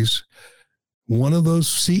companies, one of those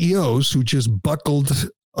CEOs who just buckled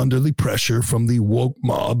under the pressure from the woke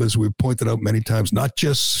mob, as we've pointed out many times, not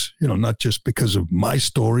just because of my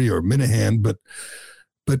story or Minahan, but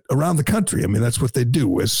around the country. I mean, that's what they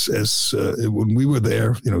do. As when we were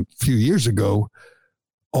there, a few years ago,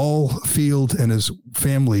 all Field and his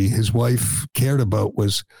family, his wife, cared about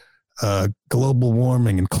was global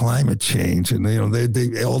warming and climate change, and they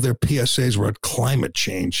all their PSAs were at climate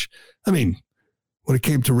change. I mean, when it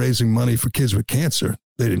came to raising money for kids with cancer,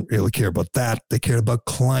 they didn't really care about that. They cared about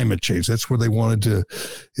climate change. That's where they wanted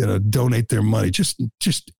to, donate their money. Just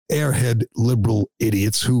airhead liberal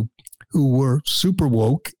idiots who were super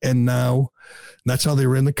woke, and now that's how they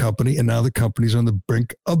ran the company. And now the company's on the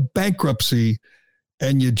brink of bankruptcy.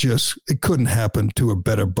 And it couldn't happen to a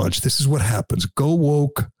better bunch. This is what happens. Go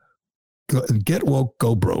woke, get woke,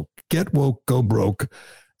 go broke. Get woke, go broke.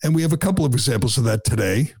 And we have a couple of examples of that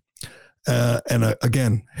today.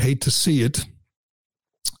 Again, hate to see it.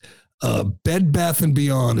 Bed Bath &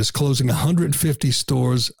 Beyond is closing 150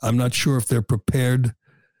 stores. I'm not sure if they're prepared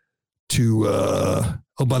to,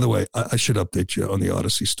 by the way, I should update you on the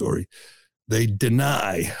Odyssey story. They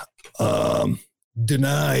deny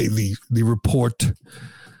the report.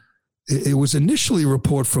 It was initially a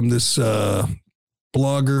report from this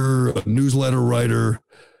blogger, newsletter writer,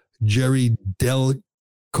 Jerry Del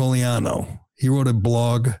Coliano. He wrote a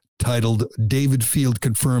blog titled David Field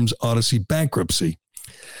Confirms Odyssey Bankruptcy.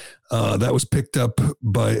 That was picked up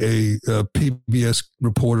by a PBS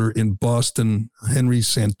reporter in Boston, Henry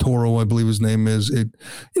Santoro, I believe his name is.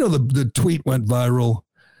 The tweet went viral,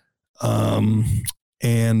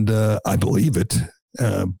 and I believe it.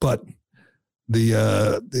 But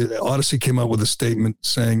the Odyssey came out with a statement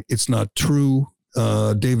saying it's not true.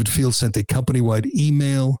 David Field sent a company-wide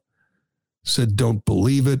email, said don't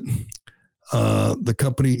believe it. The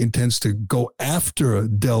company intends to go after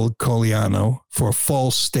Del Coliano for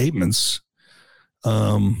false statements.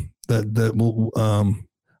 That will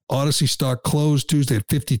Odyssey stock closed Tuesday at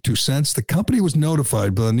 52 cents. The company was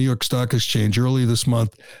notified by the New York Stock Exchange earlier this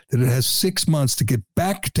month that it has 6 months to get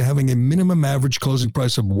back to having a minimum average closing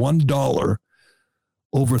price of $1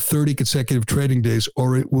 over 30 consecutive trading days,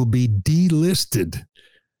 or it will be delisted.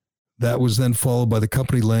 That was then followed by the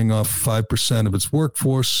company laying off 5% of its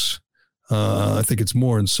workforce. I think it's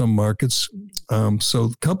more in some markets. So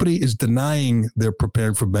the company is denying they're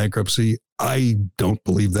preparing for bankruptcy. I don't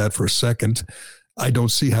believe that for a second. I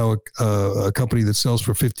don't see how a company that sells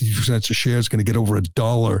for 52 cents a share is going to get over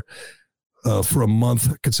 $1 for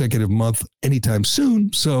a consecutive month anytime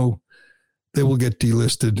soon. So they will get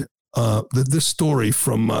delisted. This story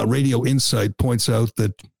from Radio Insight points out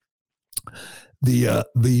that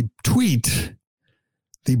the tweet,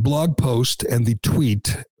 the blog post and the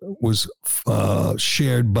tweet was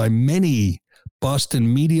shared by many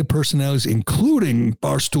Boston media personalities, including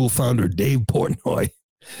Barstool founder Dave Portnoy,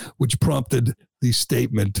 which prompted the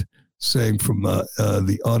statement saying from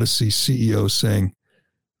the Odyssey CEO saying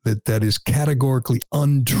that is categorically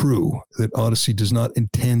untrue, that Odyssey does not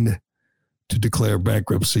intend to declare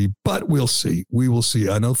bankruptcy, but we'll see. We will see.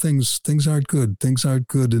 I know things aren't good. Things aren't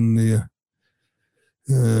good in the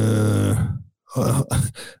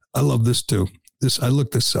I love this too. I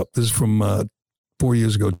looked this up. This is from 4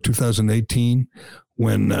 years ago, 2018,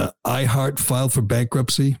 when iHeart filed for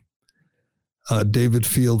bankruptcy. David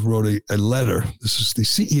Field wrote a letter. This is the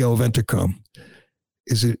CEO of Entercom.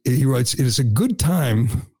 He writes, "It is a good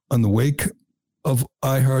time on the wake of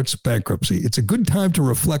iHeart's bankruptcy. It's a good time to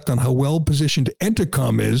reflect on how well positioned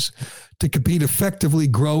Entercom is to compete effectively,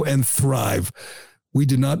 grow, and thrive. We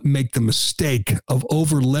did not make the mistake of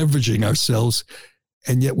over-leveraging ourselves,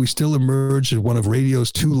 and yet we still emerged as one of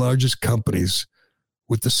radio's two largest companies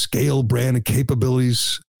with the scale, brand, and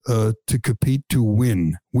capabilities to compete to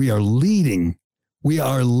win. We are leading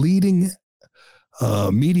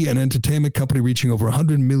media and entertainment company reaching over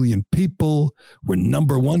 100 million people. We're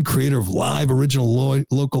number one creator of live original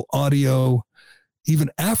local audio. Even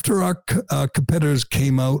after our competitors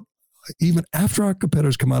come out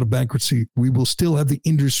of bankruptcy, we will still have the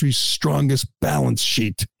industry's strongest balance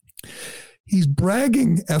sheet." He's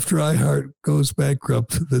bragging after iHeart goes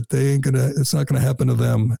bankrupt that it's not gonna happen to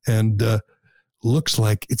them, and looks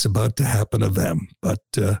like it's about to happen to them. But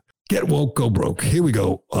get woke, go broke. Here we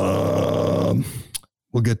go.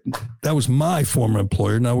 That was my former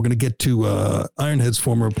employer. Now we're going to get to Ironhead's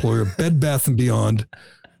former employer, Bed Bath & Beyond,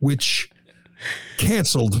 which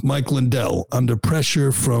canceled Mike Lindell under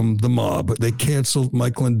pressure from the mob. They canceled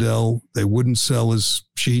Mike Lindell. They wouldn't sell his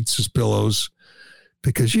sheets, his pillows,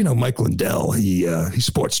 because, Mike Lindell, he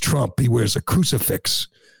sports Trump. He wears a crucifix.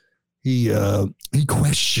 He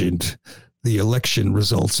questioned the election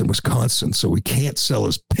results in Wisconsin, so we can't sell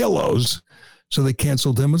his pillows. So they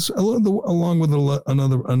canceled him along with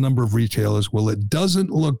a number of retailers. Well, it doesn't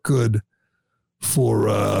look good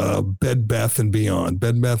for Bed Bath & Beyond.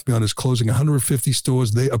 Bed Bath & Beyond is closing 150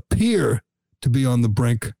 stores. They appear to be on the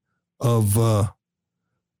brink of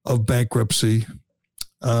bankruptcy,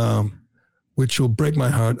 which will break my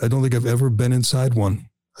heart. I don't think I've ever been inside one.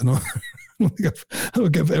 I don't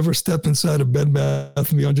think I've ever stepped inside a Bed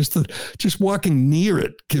Bath & Beyond. Just walking near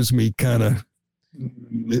it gives me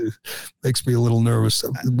it makes me a little nervous.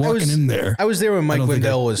 Walking in there. I was there when Mike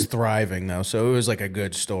Lindell was thriving, though, so it was like a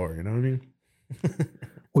good store. You know what I mean?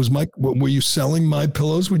 Were you selling my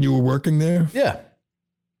pillows when you were working there? Yeah.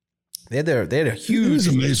 They had a huge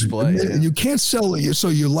display. Yeah. You can't sell it. So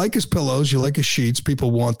you like his pillows, you like his sheets.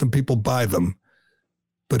 People want them. People buy them.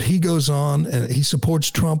 But he goes on and he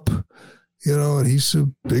supports Trump, and he's a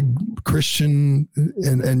big Christian.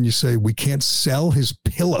 And you say, we can't sell his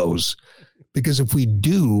pillows because if we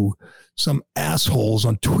do, some assholes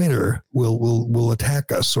on Twitter will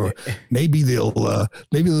attack us, or maybe they'll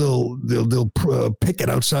pick it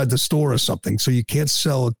outside the store or something. So you can't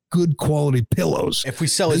sell good quality pillows. If we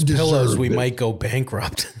sell his pillows, we might go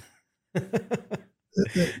bankrupt.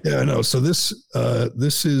 Yeah, I know. So this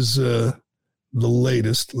is the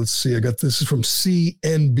latest. Let's see. This is from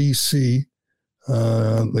CNBC.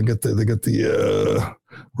 They got the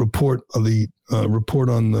report on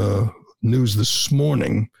the news this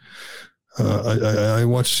morning. I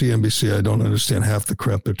watch CNBC. I don't understand half the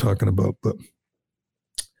crap they're talking about, but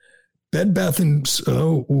Bed Bath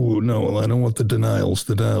no, I don't want the denials.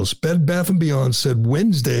 Bed Bath & Beyond said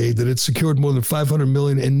Wednesday that it secured more than $500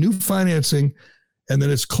 million in new financing, and that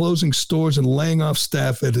it's closing stores and laying off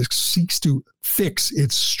staff as it seeks to fix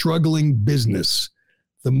its struggling business.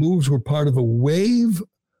 The moves were part of a wave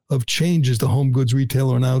of changes the home goods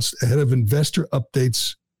retailer announced ahead of investor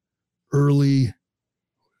updates early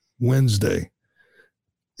Wednesday.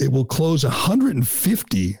 It will close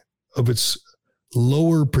 150 of its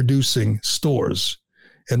lower producing stores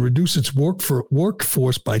and reduce its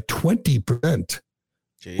workforce by 20%.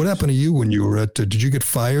 Jeez. What happened to you when you were did you get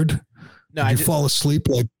fired? No, did you fall asleep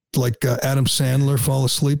like Adam Sandler fall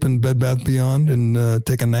asleep in Bed Bath & Beyond and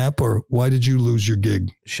take a nap, or why did you lose your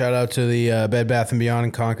gig? Shout out to the Bed Bath & Beyond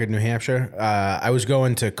in Concord, New Hampshire. I was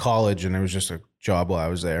going to college and it was just a job while I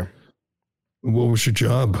was there. What was your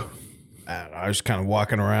job? I was kind of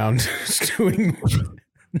walking around doing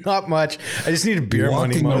not much. I just needed beer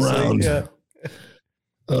Walking money mostly. around. Yeah.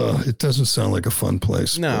 It doesn't sound like a fun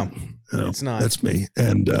place. No, but, it's not. That's me.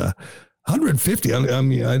 And 150. I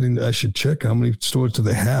mean, I should check how many stores do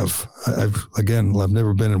they have. I've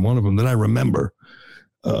never been in one of them that I remember.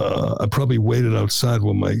 I probably waited outside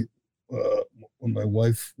when my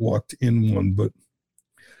wife walked in one, but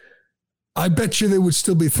I bet you they would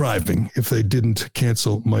still be thriving if they didn't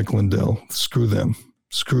cancel Mike Lindell. Screw them.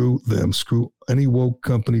 Screw them. Screw any woke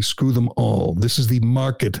company. Screw them all. This is the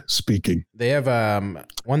market speaking. They have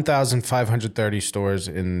 1,530 stores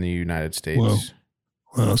in the United States.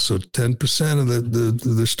 Well, so 10% of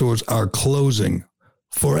the stores are closing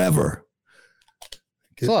forever.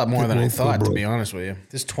 It's a lot more than I thought, to be honest with you.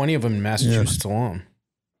 There's 20 of them in Massachusetts alone.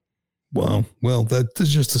 Wow. Well, that's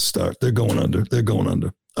just a start. They're going under.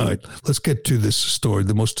 All right, let's get to this story,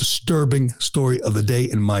 the most disturbing story of the day,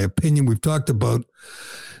 in my opinion. We've talked about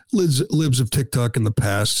libs of TikTok in the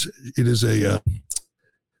past. It is a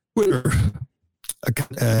Twitter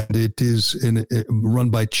account, and it is run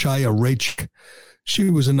by Chaya Raichik. She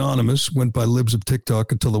was anonymous, went by libs of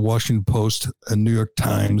TikTok until the Washington Post and New York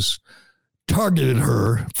Times targeted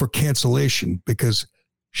her for cancellation because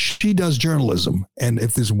she does journalism. And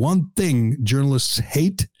if there's one thing journalists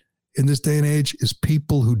hate in this day and age is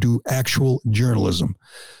people who do actual journalism.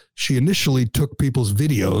 She initially took people's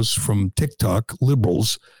videos from TikTok,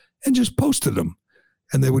 liberals, and just posted them,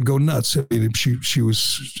 and they would go nuts. I mean, she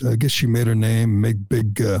was, I guess she made her name, made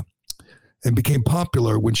big, and became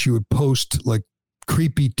popular when she would post like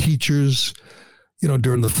creepy teachers,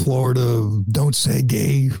 during the Florida "Don't Say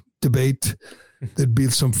Gay" debate. There'd be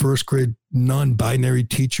some first grade non-binary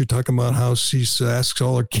teacher talking about how she asks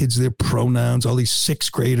all her kids their pronouns, all these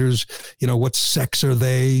sixth graders, what sex are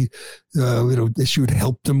they? She would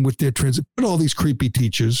help them with their transit. But all these creepy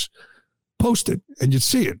teachers post it, and you'd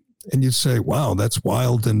see it, and you'd say, wow, that's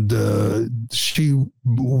wild. And she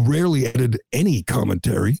rarely added any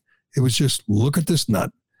commentary. It was just, look at this nut.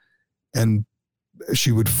 And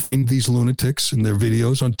she would find these lunatics in their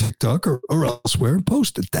videos on TikTok or elsewhere and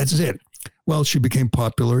post it. That's it. Well, she became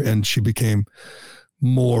popular, and she became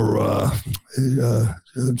more,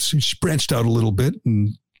 she branched out a little bit,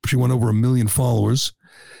 and she went over 1 million followers.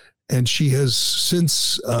 And she has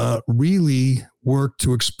since really worked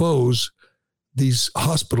to expose these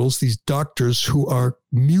hospitals, these doctors who are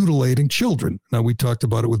mutilating children. Now, we talked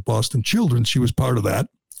about it with Boston Children's. She was part of that.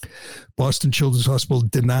 Boston Children's Hospital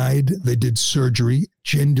denied they did surgery,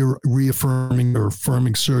 gender reaffirming or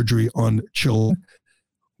affirming surgery on children.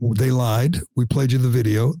 They lied. We played you the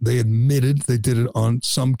video. They admitted they did it on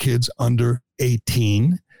some kids under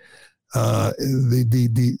 18.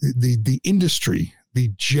 The industry, the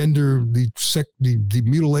gender, the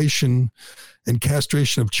mutilation and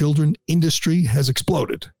castration of children industry has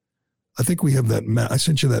exploded. I think we have that map. I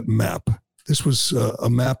sent you that map. This was a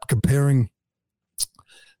map comparing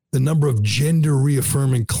the number of gender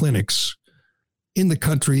reaffirming clinics in the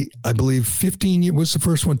country. I believe 15 years was the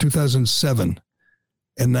first one, 2007.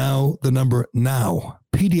 And now the number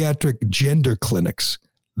pediatric gender clinics,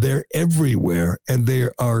 they're everywhere, and they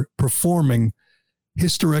are performing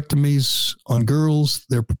hysterectomies on girls.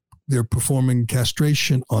 They're performing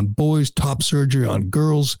castration on boys, top surgery on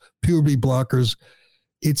girls, puberty blockers.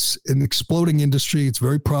 It's an exploding industry. It's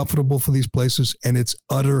very profitable for these places, and it's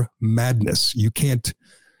utter madness. You can't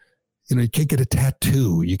get a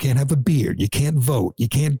tattoo. You can't have a beard. You can't vote. You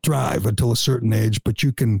can't drive until a certain age, but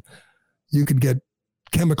you can get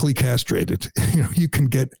chemically castrated. You can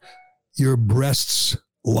get your breasts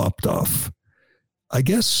lopped off. I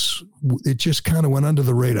guess it just kind of went under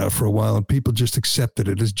the radar for a while, and people just accepted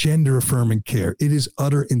it as gender affirming care. It is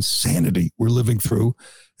utter insanity we're living through.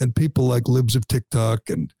 And people like libs of TikTok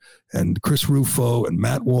and Chris Rufo and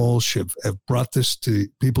Matt Walsh have brought this to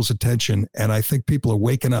people's attention. And I think people are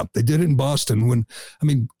waking up. They did it in Boston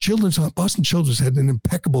Boston Children's had an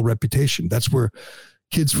impeccable reputation. That's where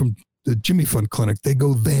kids from the Jimmy Fund Clinic, they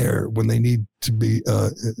go there when they need to be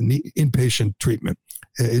need inpatient treatment.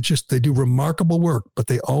 It's just, they do remarkable work, but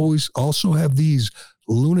they always also have these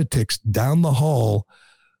lunatics down the hall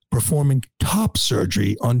performing top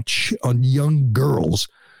surgery on young girls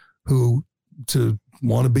who to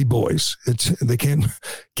want to be boys. They can't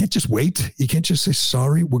just wait. You can't just say,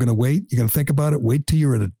 sorry, we're going to wait. You're going to think about it. Wait till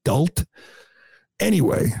you're an adult.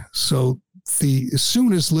 Anyway, so as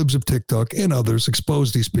soon as libs of TikTok and others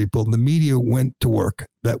exposed these people, the media went to work.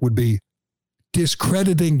 That would be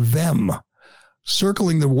discrediting them,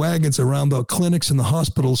 circling the wagons around the clinics and the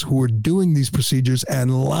hospitals who were doing these procedures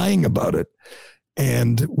and lying about it.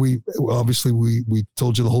 And we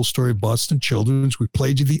told you the whole story of Boston Children's. We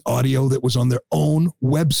played you the audio that was on their own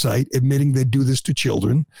website admitting they do this to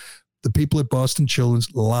children. The people at Boston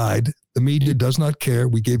Children's lied. The media does not care.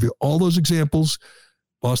 We gave you all those examples.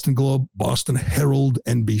 Boston Globe, Boston Herald,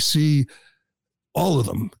 NBC, all of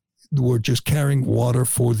them were just carrying water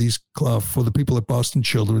for the people at Boston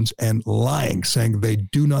Children's and lying, saying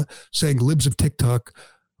libs of TikTok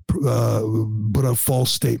put out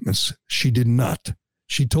false statements. She did not.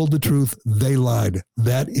 She told the truth. They lied.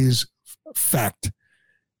 That is fact.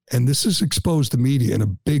 And this has exposed the media in a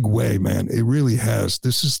big way, man. It really has.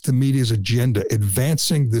 This is the media's agenda,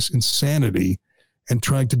 advancing this insanity and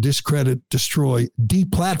trying to discredit, destroy,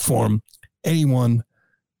 deplatform anyone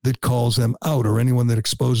that calls them out or anyone that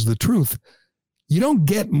exposes the truth. You don't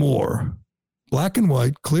get more black and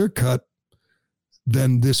white, clear cut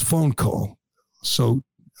than this phone call. So,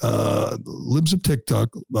 libs of TikTok,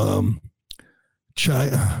 Chaya,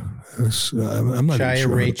 I'm not Chaya even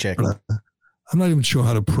sure. Raichik. I'm not even sure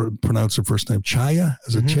how to pronounce her first name. Chaya?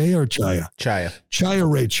 Is it Chaya or Chaya? Chaya. Chaya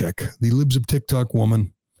Raichik, the libs of TikTok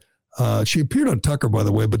woman. She appeared on Tucker, by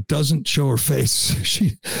the way, but doesn't show her face.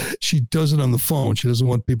 She does it on the phone. She doesn't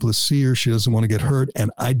want people to see her. She doesn't want to get hurt, and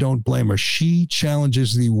I don't blame her. She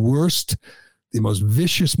challenges the worst, the most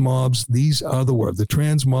vicious mobs. These are the worst. The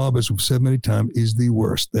trans mob, as we've said many times, is the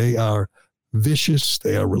worst. They are vicious.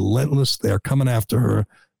 They are relentless. They are coming after her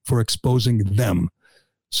for exposing them.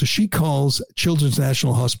 So she calls Children's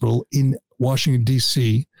National Hospital in Washington,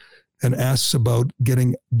 D.C., and asks about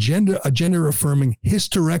getting a gender-affirming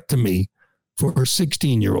hysterectomy for her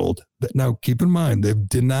 16-year-old. Now, keep in mind, they've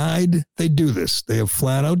denied they do this. They have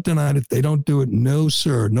flat out denied it. They don't do it. No,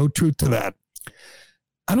 sir. No truth to that.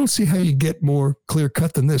 I don't see how you get more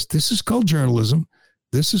clear-cut than this. This is called journalism.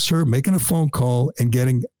 This is her making a phone call and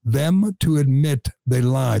getting them to admit they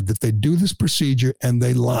lied, that they do this procedure and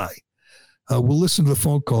they lie. We'll listen to the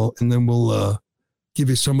phone call, and then we'll give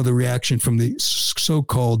you some of the reaction from the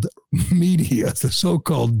so-called media, the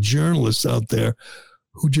so-called journalists out there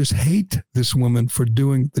who just hate this woman for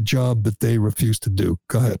doing the job that they refuse to do.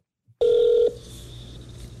 Go ahead.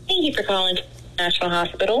 Thank you for calling National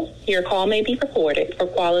Hospital. Your call may be recorded for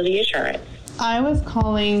quality assurance. I was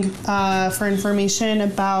calling for information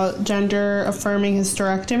about gender-affirming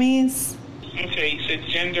hysterectomies. Okay, you said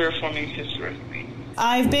gender-affirming hysterectomy.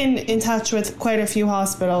 I've been in touch with quite a few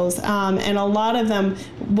hospitals, and a lot of them,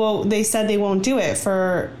 they said they won't do it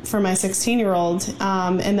for my 16-year-old,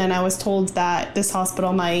 and then I was told that this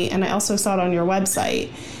hospital might, and I also saw it on your website.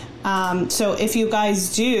 So if you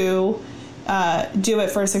guys do it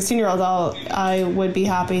for a 16-year-old, I would be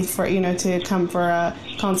happy for to come for a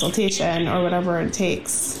consultation or whatever it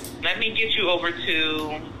takes. Let me get you over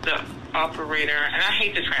to the operator, and I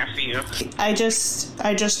hate to transfer you. I just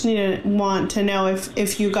want to know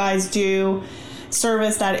if you guys do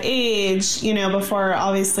service that age, before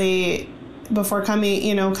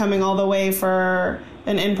coming all the way for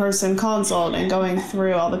an in-person consult and going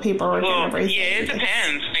through all the paperwork and everything. Yeah, it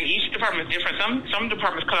depends. Like, each department is different. Some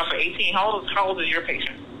departments cut off for 18. How old is your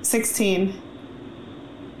patient? 16.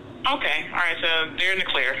 Okay, all right, so they're in the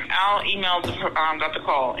clear. I'll email Dr.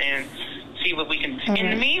 Call and see what we can do. In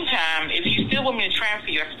the meantime, if you still want me to transfer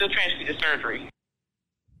you, I can still transfer you to surgery.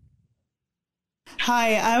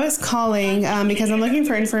 Hi, I was calling because I'm looking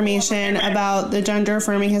for information about the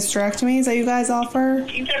gender-affirming hysterectomies that you guys offer.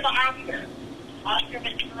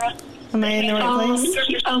 Am I in the right place?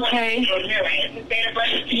 Okay.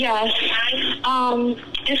 Yes.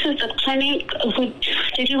 This is the clinic.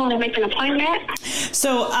 Did you want to make an appointment?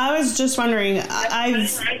 So I was just wondering,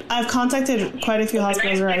 I've contacted quite a few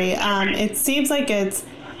hospitals already. It seems like it's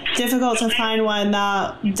difficult to find one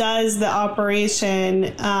that does the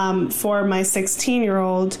operation for my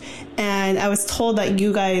 16-year-old, and I was told that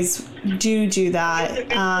you guys do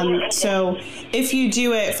that. So if you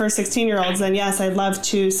do it for 16-year-olds, then yes, I'd love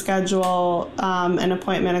to schedule an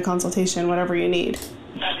appointment, a consultation, whatever you need.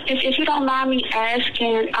 If you don't mind me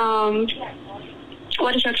asking,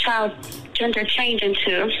 what is your child gender changing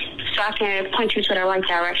to, so I can point you to the right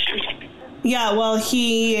direction? Yeah, well,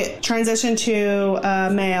 he transitioned to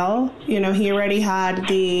male. He already had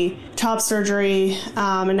the top surgery,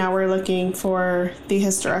 and now we're looking for the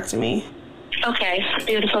hysterectomy. Okay,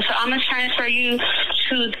 beautiful. So I'm going to transfer you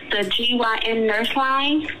to the GYN nurse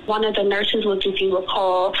line. One of the nurses will give you a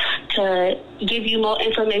call to give you more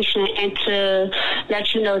information and to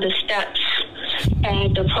let you know the steps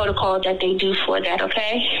and the protocol that they do for that,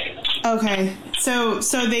 okay? Okay. So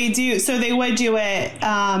they would do it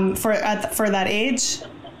for that age?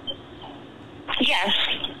 Yes.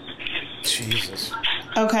 Jesus.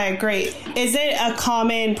 Okay, great. Is it a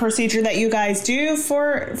common procedure that you guys do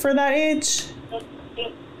for that age?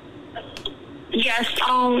 Yes,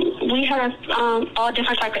 we have all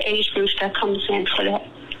different type of age groups that comes in for that.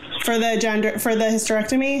 For the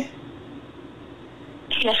hysterectomy?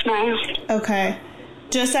 Yes, ma'am. Okay.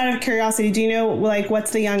 Just out of curiosity, do you know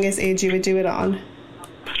what's the youngest age you would do it on?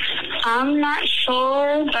 I'm not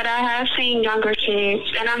sure, but I have seen younger kids,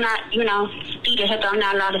 and I'm not, due to HIPAA, I'm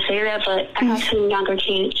not allowed to say that, but I have seen younger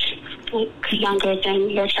kids, younger than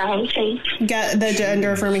your child's age. Get the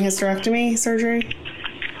gender-affirming hysterectomy surgery?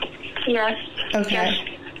 Yes. Okay.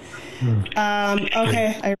 Yes.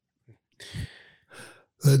 Okay.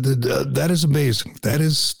 That is amazing.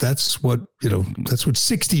 That's what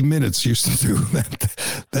 60 Minutes used to do.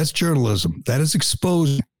 That's journalism. That is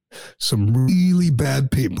exposing some really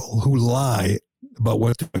bad people who lie about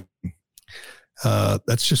what they're doing.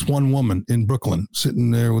 That's just one woman in Brooklyn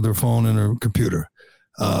sitting there with her phone and her computer.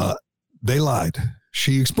 They lied.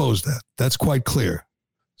 She exposed that. That's quite clear.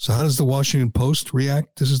 So how does the Washington Post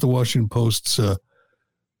react? This is the Washington Post's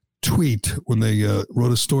tweet when they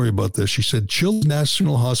wrote a story about this. She said, Children's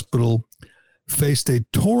National Hospital faced a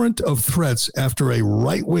torrent of threats after a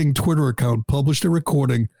right-wing Twitter account published a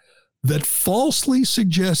recording that falsely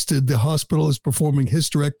suggested the hospital is performing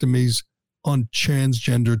hysterectomies on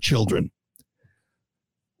transgender children.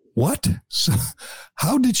 What? So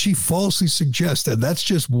how did she falsely suggest that? That's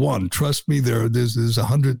just one. Trust me, there's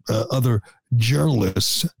 100 other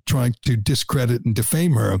journalists trying to discredit and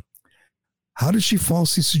defame her. How did she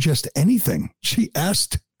falsely suggest anything? She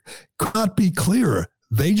asked, could not be clearer.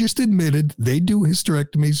 They just admitted they do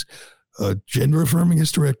hysterectomies, gender-affirming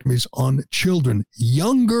hysterectomies on children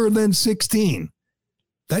younger than 16.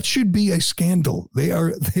 That should be a scandal. They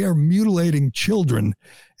are mutilating children,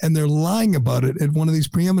 and they're lying about it at one of these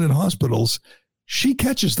preeminent hospitals. She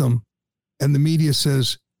catches them, and the media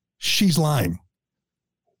says she's lying.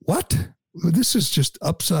 What? This is just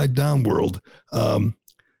upside down world. And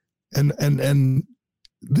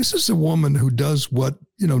this is a woman who does what,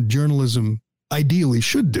 journalism ideally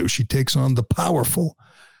should do. She takes on the powerful.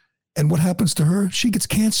 And what happens to her? She gets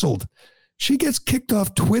canceled. She gets kicked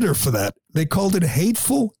off Twitter for that. They called it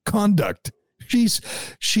hateful conduct.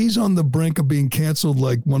 She's on the brink of being canceled,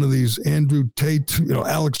 like one of these Andrew Tate,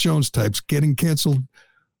 Alex Jones types, getting canceled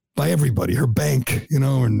by everybody, her bank,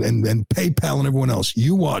 and PayPal and everyone else.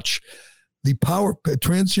 You watch. The power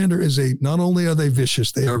transgender is not only are they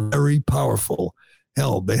vicious, they are very powerful.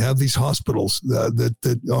 Hell, they have these hospitals that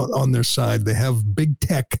on their side. They have big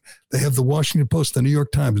tech. They have the Washington Post, the New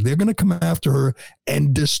York Times. They're going to come after her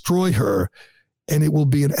and destroy her, and it will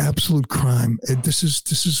be an absolute crime.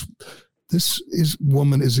 This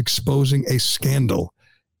woman is exposing a scandal,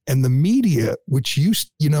 and the media, which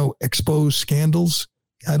used expose scandals.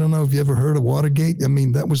 I don't know if you ever heard of Watergate. I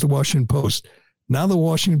mean, that was the Washington Post. Now the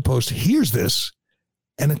Washington Post hears this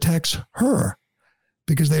and attacks her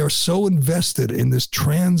because they are so invested in this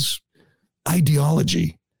trans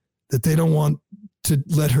ideology that they don't want to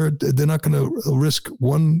let her, they're not going to risk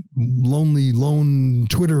one lone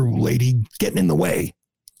Twitter lady getting in the way.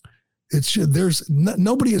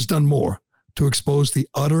 Nobody has done more to expose the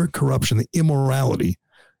utter corruption, the immorality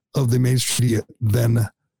of the mainstream media than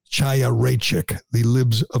Chaya Raichik, the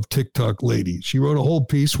Libs of TikTok lady. She wrote a whole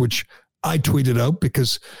piece, which I tweeted out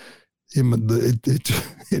because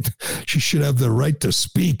she should have the right to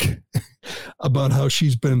speak about how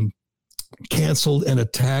she's been canceled and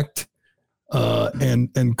attacked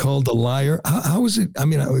and called a liar. How is it? I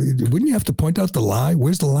mean, wouldn't you have to point out the lie?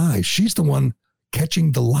 Where's the lie? She's the one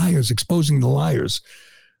catching the liars, exposing the liars.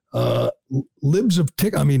 Libs of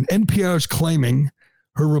TikTok. I mean, NPR is claiming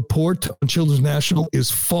her report on Children's National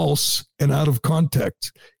is false and out of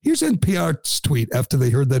context. Here's NPR's tweet after they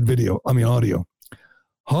heard that audio.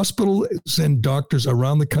 Hospitals and doctors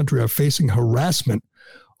around the country are facing harassment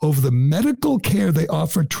over the medical care they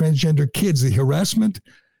offer transgender kids. The harassment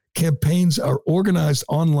campaigns are organized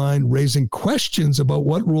online, raising questions about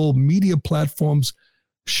what role media platforms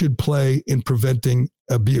should play in preventing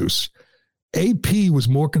abuse. AP was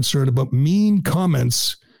more concerned about mean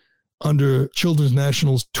comments under Children's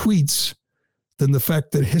National's tweets than the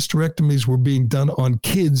fact that hysterectomies were being done on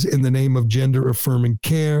kids in the name of gender-affirming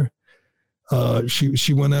care.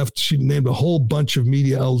 She went after, she named a whole bunch of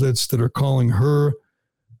media outlets that are calling her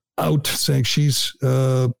out, saying she's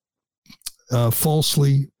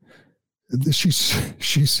falsely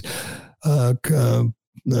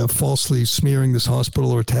falsely smearing this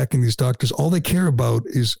hospital or attacking these doctors. All they care about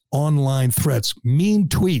is online threats, mean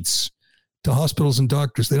tweets to hospitals and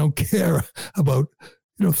doctors. They don't care about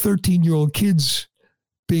 13-year-old kids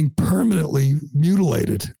being permanently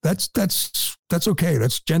mutilated. That's okay.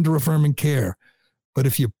 That's gender affirming care. But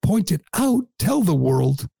if you point it out, tell the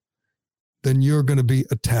world, then you're going to be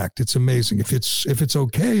attacked. It's amazing. If it's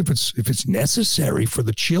okay, if it's necessary for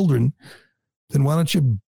the children, then why don't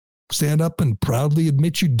you stand up and proudly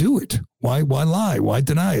admit you do it? Why lie? Why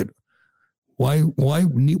deny it? Why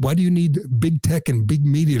do you need big tech and big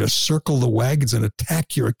media to circle the wagons and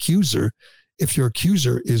attack your accuser? If your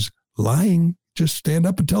accuser is lying, just stand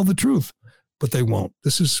up and tell the truth. But they won't.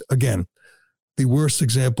 This is, again, the worst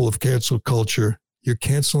example of cancel culture. You're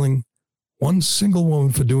canceling one single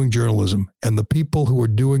woman for doing journalism, and the people who are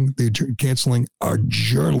doing the canceling are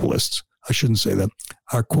journalists. I shouldn't say that.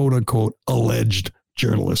 Are quote unquote alleged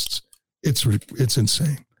journalists. It's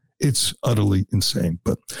insane. It's utterly insane.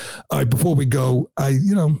 But all right, before we go,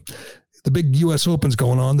 the big U.S. Open's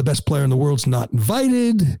going on. The best player in the world's not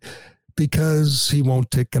invited because he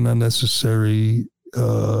won't take an unnecessary,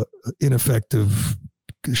 ineffective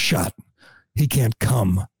shot. He can't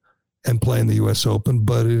come and play in the U.S. Open,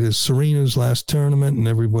 but it is Serena's last tournament, and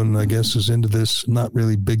everyone, I guess, is into this. Not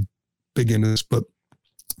really big into this, but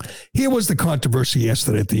here was the controversy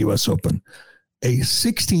yesterday at the U.S. Open. A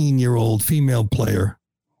 16-year-old female player.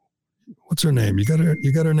 What's her name? You got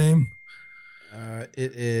her name?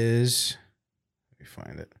 It is. Let me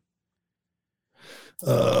find it.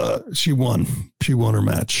 She won her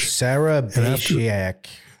match. Sarah Bejak.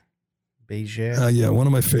 Yeah, one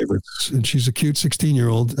of my favorites. And she's a cute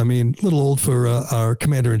 16-year-old. I mean, a little old for our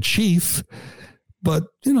commander-in-chief, but,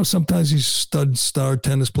 sometimes these star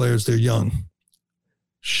tennis players, they're young.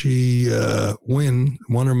 She won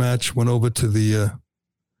her match, went over to the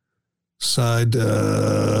side,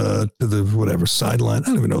 to the whatever, sideline. I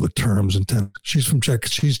don't even know the terms in tennis. She's from Czech.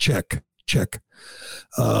 She's Czech.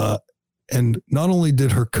 And not only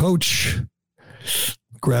did her coach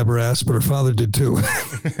grab her ass, but her father did too.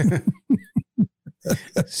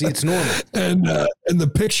 See, it's normal. And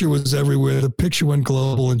the picture was everywhere. The picture went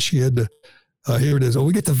global, and she had to, here it is. Oh,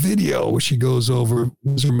 we get the video where she goes over,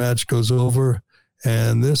 her match goes over.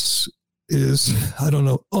 And this is, I don't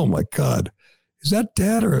know. Oh my God. Is that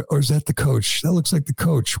dad or is that the coach? That looks like the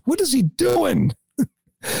coach. What is he doing?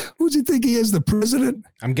 Who does he think he is, the president?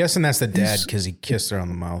 I'm guessing that's the dad because he kissed her on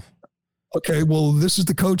the mouth. Okay, well, this is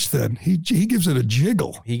the coach then. He gives it a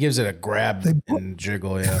jiggle. He gives it a grab and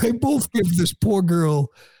jiggle, yeah. They both give this poor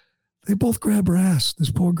girl, they both grab her ass,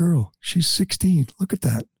 this poor girl. She's 16. Look at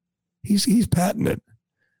that. He's patting it.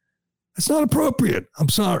 It's not appropriate. I'm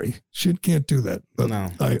sorry. She can't do that. But no.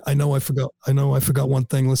 I know I forgot one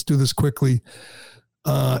thing. Let's do this quickly.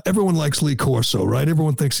 Everyone likes Lee Corso, right?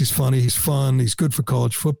 Everyone thinks he's funny. He's fun. He's good for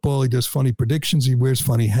college football. He does funny predictions. He wears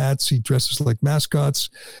funny hats. He dresses like mascots.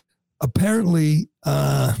 Apparently,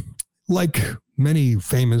 like many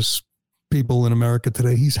famous people in America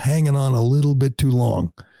today, he's hanging on a little bit too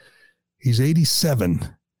long. He's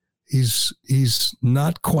 87. He's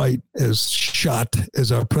not quite as shot as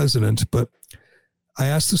our president, but I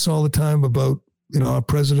ask this all the time about, our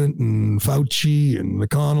president and Fauci and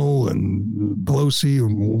McConnell and Pelosi.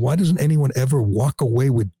 Why doesn't anyone ever walk away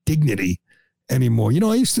with dignity anymore?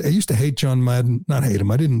 I used to hate John Madden, not hate him.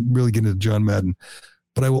 I didn't really get into John Madden,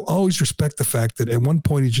 but I will always respect the fact that at one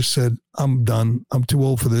point he just said, I'm done. I'm too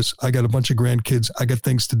old for this. I got a bunch of grandkids. I got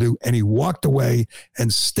things to do. And he walked away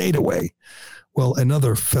and stayed away. Well,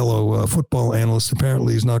 another fellow football analyst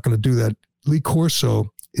apparently is not going to do that. Lee Corso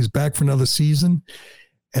is back for another season,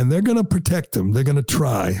 and they're going to protect him. They're going to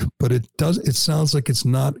try, but it sounds like it's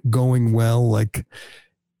not going well. Like,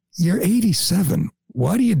 you're 87.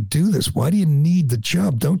 Why do you do this? Why do you need the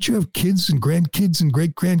job? Don't you have kids and grandkids and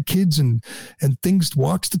great-grandkids and things,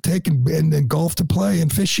 walks to take and golf to play and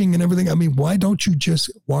fishing and everything? I mean, why don't you just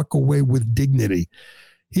walk away with dignity?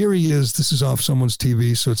 Here he is. This is off someone's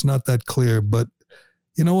TV, so it's not that clear. But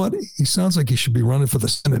you know what? He sounds like he should be running for the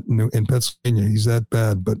Senate in Pennsylvania. He's that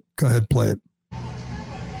bad. But go ahead, play it.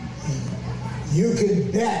 You can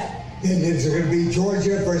bet that it's going to be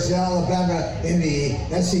Georgia versus Alabama in the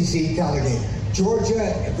SEC title game.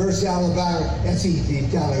 Georgia versus Alabama SEC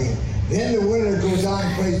title game. Then the winner goes on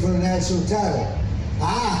and plays for the national title.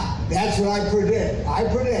 That's what I predict. I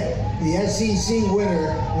predict the SEC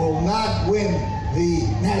winner will not win the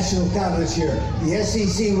national title this year. The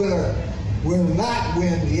SEC winner will not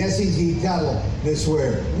win the SEC title this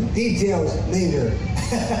year. Details later.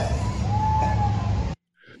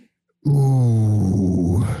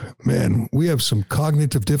 Ooh, man, we have some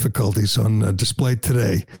cognitive difficulties on display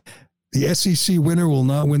today. The SEC winner will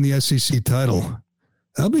not win the SEC title.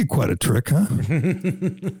 That'll be quite a trick, huh?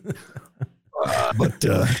 But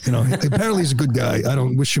apparently he's a good guy. I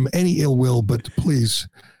don't wish him any ill will, but please,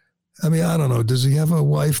 I mean, I don't know. Does he have a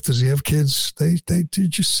wife? Does he have kids? They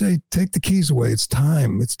just say, take the keys away. It's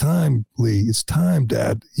time. It's time, Lee. It's time,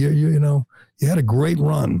 Dad. You know, you had a great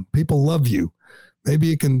run. People love you. Maybe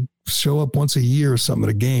you can show up once a year or something at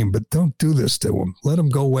a game, but don't do this to him. Let him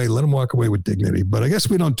go away. Let him walk away with dignity. But I guess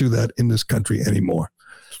we don't do that in this country anymore.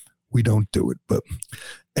 We don't do it. But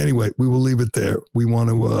anyway, we will leave it there. We want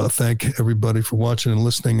to thank everybody for watching and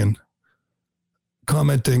listening and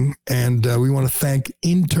commenting. And we want to thank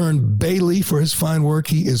intern Bailey for his fine work.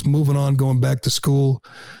 He is moving on, going back to school,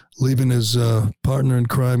 leaving his partner in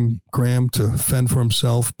crime, Graham, to fend for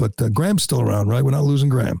himself. But Graham's still around, right? We're not losing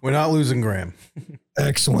Graham. We're not losing Graham.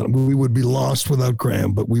 Excellent. We would be lost without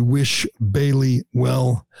Graham, but we wish Bailey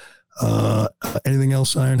well. Anything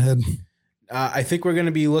else, Ironhead? I think we're going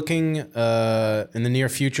to be looking in the near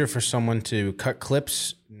future for someone to cut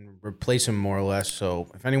clips and replace him more or less. So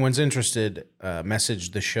if anyone's interested,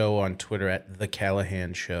 message the show on Twitter at The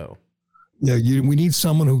Callahan Show. Yeah, we need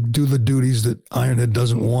someone who do the duties that Ironhead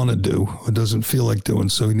doesn't want to do or doesn't feel like doing.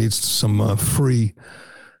 So he needs some free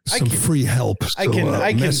help. So, I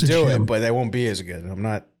can do him. it, but I won't be as good. I'm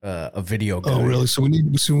not a video guy. Oh, really? So we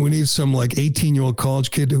need some like 18-year-old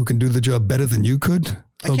college kid who can do the job better than you could.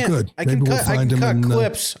 Oh, good. I can cut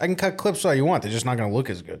clips. I can cut clips all you want. They're just not going to look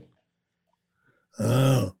as good.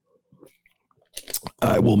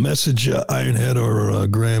 I will message Ironhead or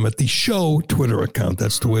Graham at the show Twitter account.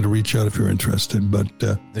 That's the way to reach out if you're interested. But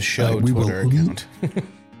the show Twitter account.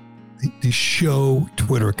 The show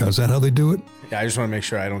Twitter account. Is that how they do it? Yeah, I just want to make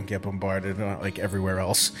sure I don't get bombarded like everywhere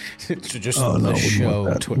else. So just the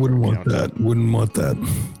show Twitter account. Wouldn't want that.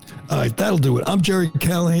 All right, that'll do it. I'm Jerry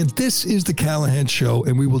Callahan. This is The Callahan Show,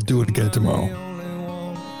 and we will do it again tomorrow.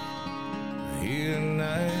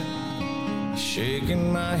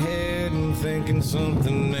 Shaking my head and thinking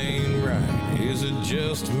something ain't right. Is it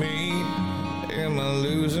just me? Am I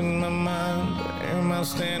losing my mind? Am I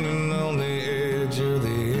standing on the edge of the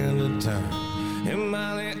end of time? Am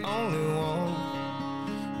I the only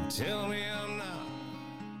one? Tell me I'm not.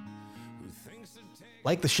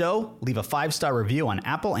 Like the show? Leave a 5-star review on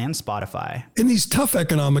Apple and Spotify. In these tough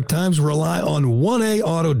economic times, rely on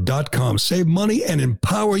 1AAuto.com. Save money and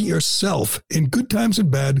empower yourself. In good times and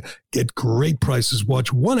bad, get great prices.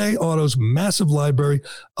 Watch 1A Auto's massive library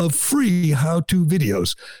of free how-to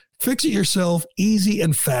videos. Fix it yourself, easy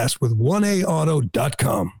and fast with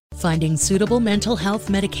 1AAuto.com. Finding suitable mental health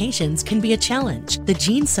medications can be a challenge. The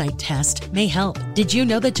GeneSight test may help. Did you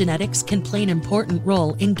know that genetics can play an important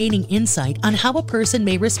role in gaining insight on how a person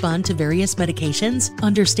may respond to various medications?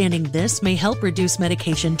 Understanding this may help reduce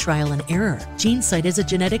medication trial and error. GeneSight is a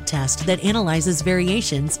genetic test that analyzes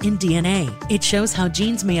variations in DNA. It shows how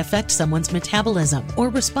genes may affect someone's metabolism or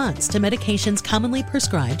response to medications commonly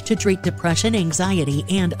prescribed to treat depression, anxiety,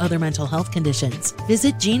 and other mental health conditions.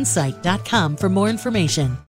 Visit GeneSight.com for more information.